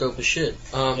 That's dope as shit.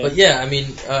 Yeah. But yeah, I mean,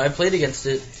 I played against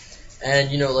it, and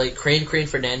like Crane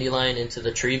for Dandelion into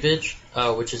the Tree Bitch,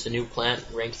 which is a new plant,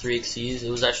 rank 3 Xyz. It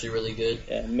was actually really good.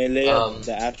 Yeah, melee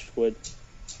the Ashwood.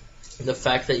 The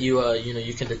fact that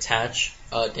you can detach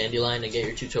Dandelion and get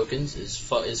your 2 tokens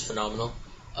is phenomenal.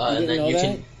 And then you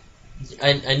can.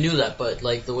 I knew that, but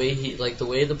like the way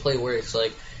the play works,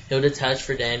 like he'll detach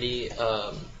for Dandy,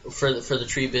 for the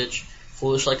Tree Bitch,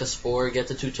 Foolish like a Spore, get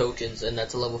the 2 tokens, and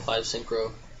that's a level 5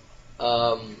 synchro.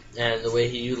 And the way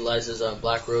he utilizes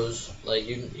Black Rose, like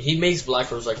he makes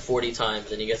Black Rose like 40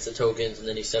 times, and he gets the tokens, and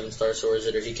then he 7-star swords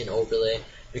it, or he can overlay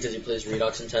because he plays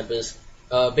Redox and Tempest.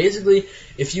 Basically,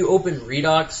 if you open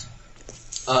Redox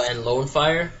and Lone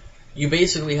Fire, you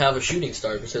basically have a shooting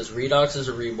star because Redox is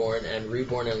a Reborn, and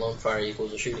Reborn and Lone Fire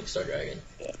equals a shooting star dragon.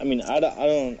 I mean, I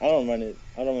don't run it.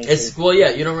 I don't run it. Well, yeah,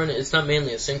 you don't run it. It's not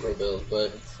mainly a synchro build,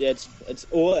 but yeah,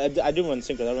 well, I do run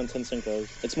synchros. I run 10 synchros.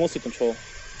 It's mostly control.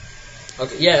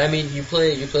 Okay, yeah, I mean, you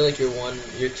play like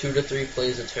your 2 to 3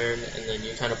 plays a turn, and then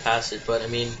you kind of pass it. But I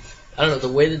mean, I don't know, the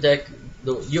way the deck,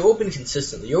 you open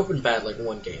consistently. You open bad like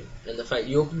one game, and the fact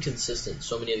you open consistent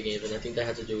so many of the games, and I think that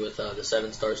had to do with the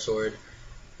 7-star sword,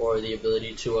 or the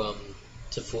ability to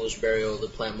Foolish Burial the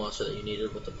plant monster that you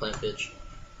needed with the plant bitch.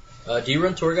 Do you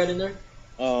run Tour Guide in there?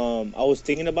 I was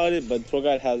thinking about it, but Tour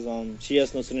Guide has she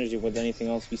has no synergy with anything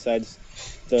else besides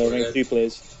the Tour rank Guide. 3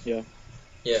 plays. Yeah.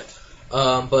 Yeah.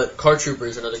 But Card Trooper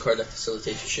is another card that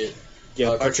facilitates your shit.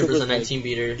 Yeah, Card Trooper is a 19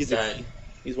 beater.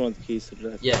 He's one of the keys to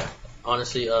the deck. Yeah,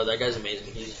 honestly, that guy's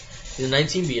amazing. He's a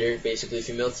 19 beater, basically, if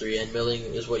you mill 3, and milling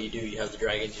is what you do. You have the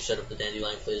dragons, you set up the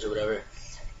dandelion plays or whatever.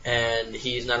 And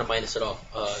he's not a minus at all,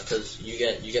 because you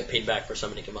get paid back for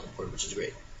summoning him on the board, which is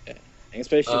great. Yeah. And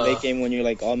especially late game when you're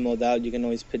like all milled out, you can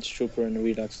always pitch Trooper and the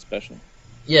Redox special.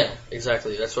 Yeah,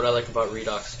 exactly. That's what I like about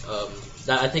Redox.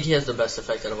 I think he has the best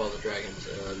effect out of all the dragons,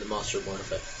 the Monster Born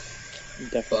effect.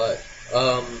 Definitely.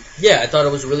 But yeah, I thought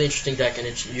it was a really interesting deck, and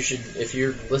you should, if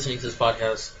you're listening to this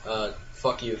podcast,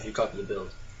 fuck you if you copy the build.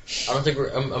 I don't think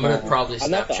I'm gonna probably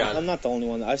Snapchat. I'm not the only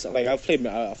one. I've played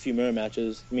a few mirror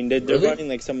matches. I mean, they're Really? running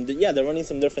like they're running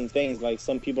some different things. Like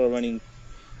some people are running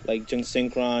like Junk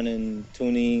Synchron and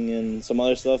tuning and some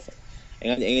other stuff,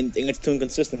 and it's too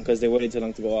inconsistent because they waited too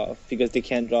long to go off because they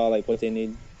can't draw like what they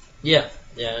need. Yeah,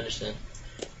 I understand.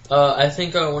 I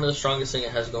think one of the strongest thing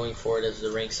it has going for it is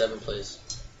the rank 7 plays.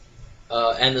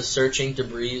 And the searching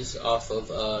debris off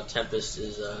of Tempest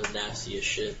is nasty as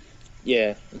shit.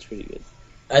 Yeah, it's pretty good.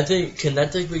 I think, can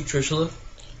that deck make Trishula?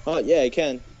 Oh yeah, it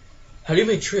can. How do you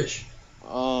make Trish?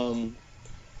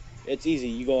 It's easy.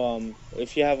 You go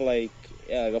if you have like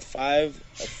a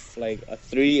 5, like a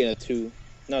 3 and a 2,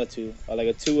 not a 2, or like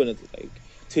a 2 and a like.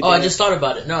 2 Oh, I just thought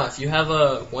about it. No, if you have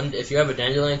a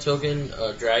dandelion token,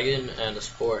 a dragon, and a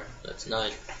spore, that's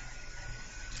 9.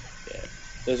 Yeah.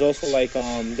 There's also like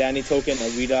Danny token, a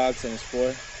Redox, and a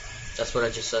Spore. That's what I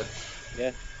just said.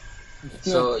 Yeah.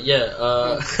 So yeah,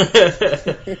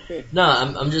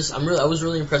 I was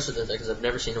really impressed with that deck because I've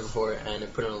never seen it before and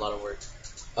it put in a lot of work.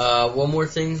 One more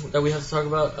thing that we have to talk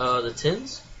about, the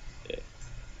tins. Yeah.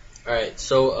 All right,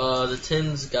 so the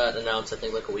tins got announced I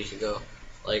think like a week ago.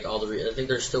 Like I think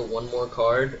there's still one more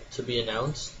card to be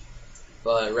announced,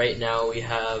 but right now we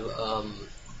have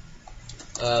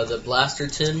the Blaster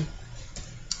tin.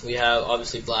 We have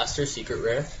obviously Blaster Secret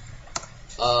Rare.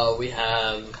 We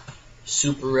have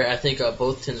Super Rare. I think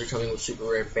both tins are coming with Super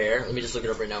Rare Bear. Let me just look it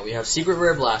up right now. We have Secret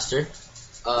Rare Blaster,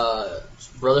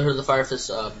 Brotherhood of the Fire Fist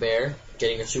Bear,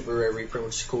 getting a Super Rare reprint,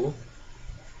 which is cool.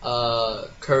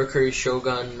 Kurakuri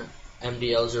Shogun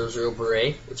MDL00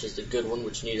 Beret, which is the good one,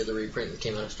 which needed the reprint that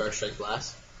came out of Star Strike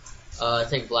Blast. I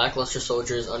think Blackluster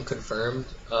Soldier is unconfirmed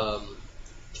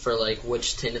for like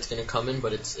which tin it's going to come in,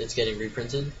 but it's getting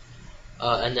reprinted.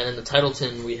 And then in the title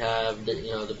tin we have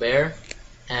the bear,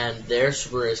 and their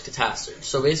super rare is Catastor.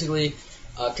 So basically,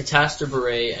 Catastor,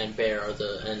 Beret, and Bear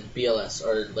and BLS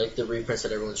are like the reprints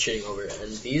that everyone's shitting over. And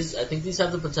I think these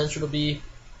have the potential to be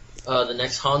the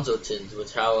next Hanzo tins,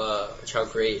 with how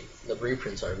great the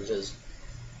reprints are, because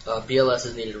BLS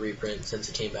has needed a reprint since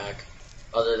it came back,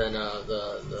 other than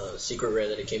the secret rare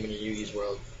that it came in Yugi's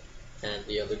world, and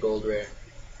the gold rare.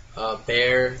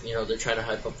 Bear, they're trying to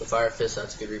hype up the Fire Fist,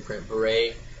 that's a good reprint.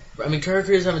 Beret, I mean,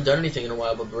 Kurakuri's haven't done anything in a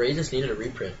while, but Beret just needed a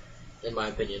reprint, in my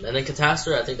opinion. And then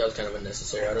Catastor, I think that was kind of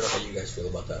unnecessary. I don't know how you guys feel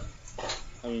about that.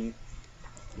 I mean,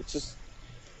 it's just...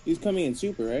 He's coming in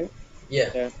Super, right?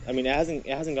 Yeah. I mean, it hasn't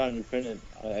gotten reprinted,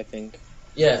 I think.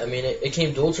 Yeah, I mean, it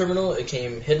came Dual Terminal, it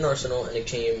came Hidden Arsenal, and it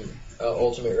came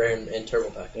Ultimate Rare and Turbo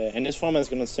Pack. Yeah, and this format's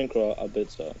going to synchro a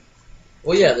bit, so...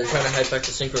 Well, yeah, they're trying to hype back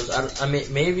the synchros. I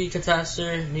mean, maybe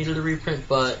Catastor needed a reprint,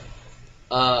 but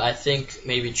I think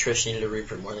maybe Trish needed a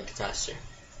reprint more than Catastor.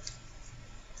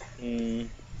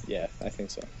 Yeah, I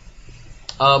think so.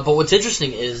 But what's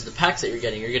interesting is the packs that you're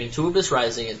getting. You're getting 2 Abyss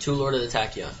Rising and 2 Lord of the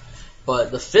Tachyon.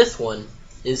 But the 5th one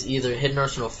is either Hidden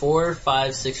Arsenal 4,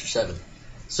 5, 6, or 7.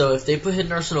 So if they put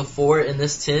Hidden Arsenal 4 in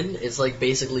this tin, it's like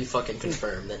basically fucking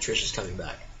confirmed that Trish is coming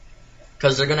back.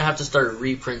 Because they're going to have to start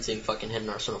reprinting fucking Hidden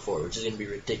Arsenal 4, which is going to be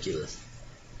ridiculous.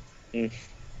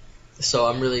 So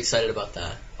I'm really excited about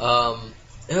that.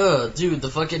 Dude, the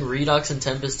fucking Redox and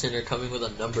Tempest Tin are coming with a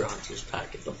Number Hunters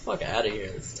pack. Get the fuck out of here.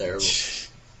 That's terrible.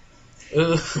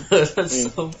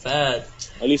 That's so bad.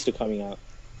 At least they're coming out.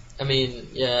 I mean,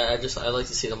 yeah, I like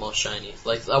to see them all shiny.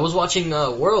 Like, I was watching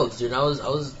Worlds, dude, and I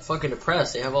was fucking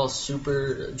depressed. They have all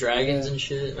super dragons and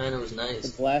shit, man. It was nice.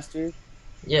 The blaster.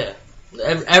 Yeah,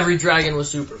 every dragon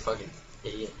was super, fucking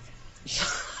idiot.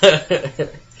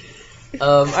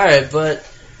 Alright, but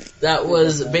that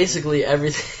was basically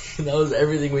everything. That was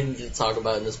everything we needed to talk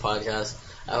about in this podcast.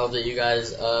 I hope that you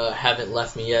guys haven't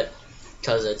left me yet,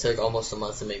 because it took almost a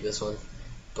month to make this one.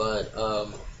 But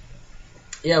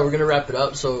yeah, we're gonna wrap it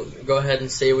up. So go ahead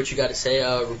and say what you got to say.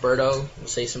 Roberto,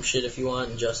 say some shit if you want,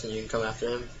 and Justin, you can come after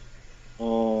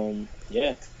him.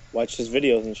 Yeah, watch his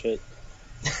videos and shit.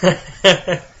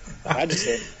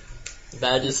 Vagisil.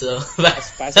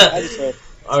 Vagisil.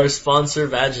 Our sponsor,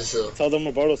 Vagisil. Tell them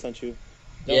Roberto sent you.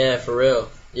 Yeah, for real.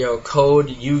 Yo, code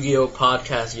Yugioh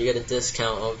Podcast. You get a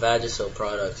discount on Vagisil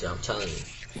products. I'm telling you.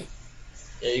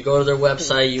 Yeah, you go to their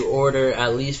website. You order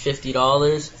at least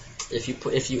 $50.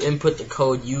 If you input the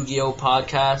code Yugioh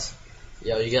Podcast,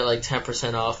 yo, you get like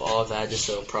 10% off all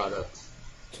Vagisil products.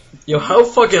 Yo, how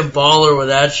fucking baller would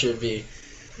that shit be?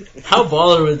 How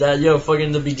baller would that? Yo, fucking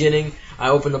in the beginning, I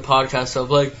opened the podcast up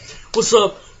like, what's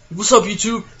up? What's up,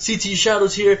 YouTube? CT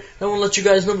Shadows here. I want to let you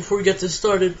guys know before we get this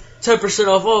started. 10%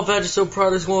 off all Vagisil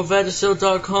products. Go on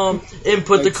Vagisil.com.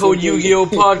 Input the code Yugioh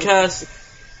Podcast.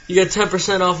 You get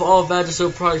 10% off all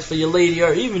Vagisil products for your lady,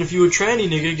 or even if you a tranny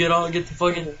nigga, get the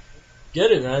fucking,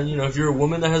 get it, man. You know, if you're a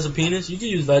woman that has a penis, you can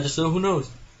use Vagisil. Who knows?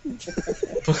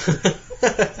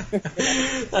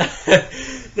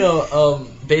 No,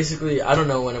 basically, I don't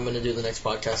know when I'm gonna do the next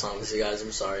podcast, honestly, guys.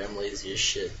 I'm sorry, I'm lazy as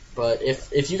shit. But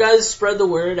if you guys spread the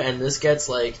word and this gets,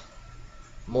 like,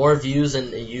 more views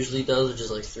than it usually does, which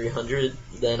is, like, 300,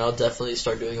 then I'll definitely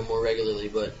start doing it more regularly.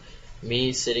 But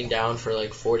me sitting down for,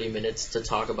 like, 40 minutes to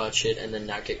talk about shit and then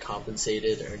not get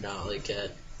compensated or not, like,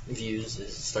 get views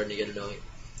is starting to get annoying.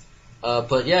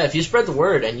 But yeah, if you spread the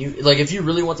word and you, like, if you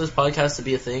really want this podcast to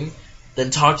be a thing, then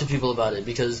talk to people about it,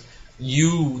 because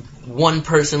you, one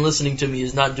person listening to me,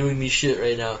 is not doing me shit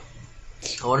right now.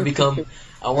 I want to become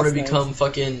nice.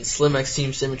 Fucking Slim X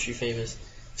Team Symmetry famous.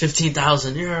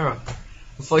 15,000, yeah.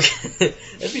 Fucking,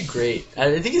 that'd be great.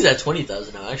 I think he's at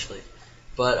 20,000 now, actually.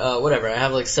 But, whatever, I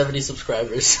have like 70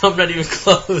 subscribers, so I'm not even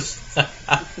close.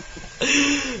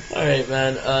 Alright,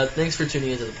 man, thanks for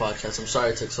tuning into the podcast. I'm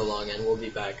sorry it took so long, and we'll be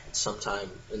back sometime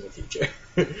in the future.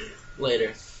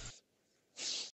 Later.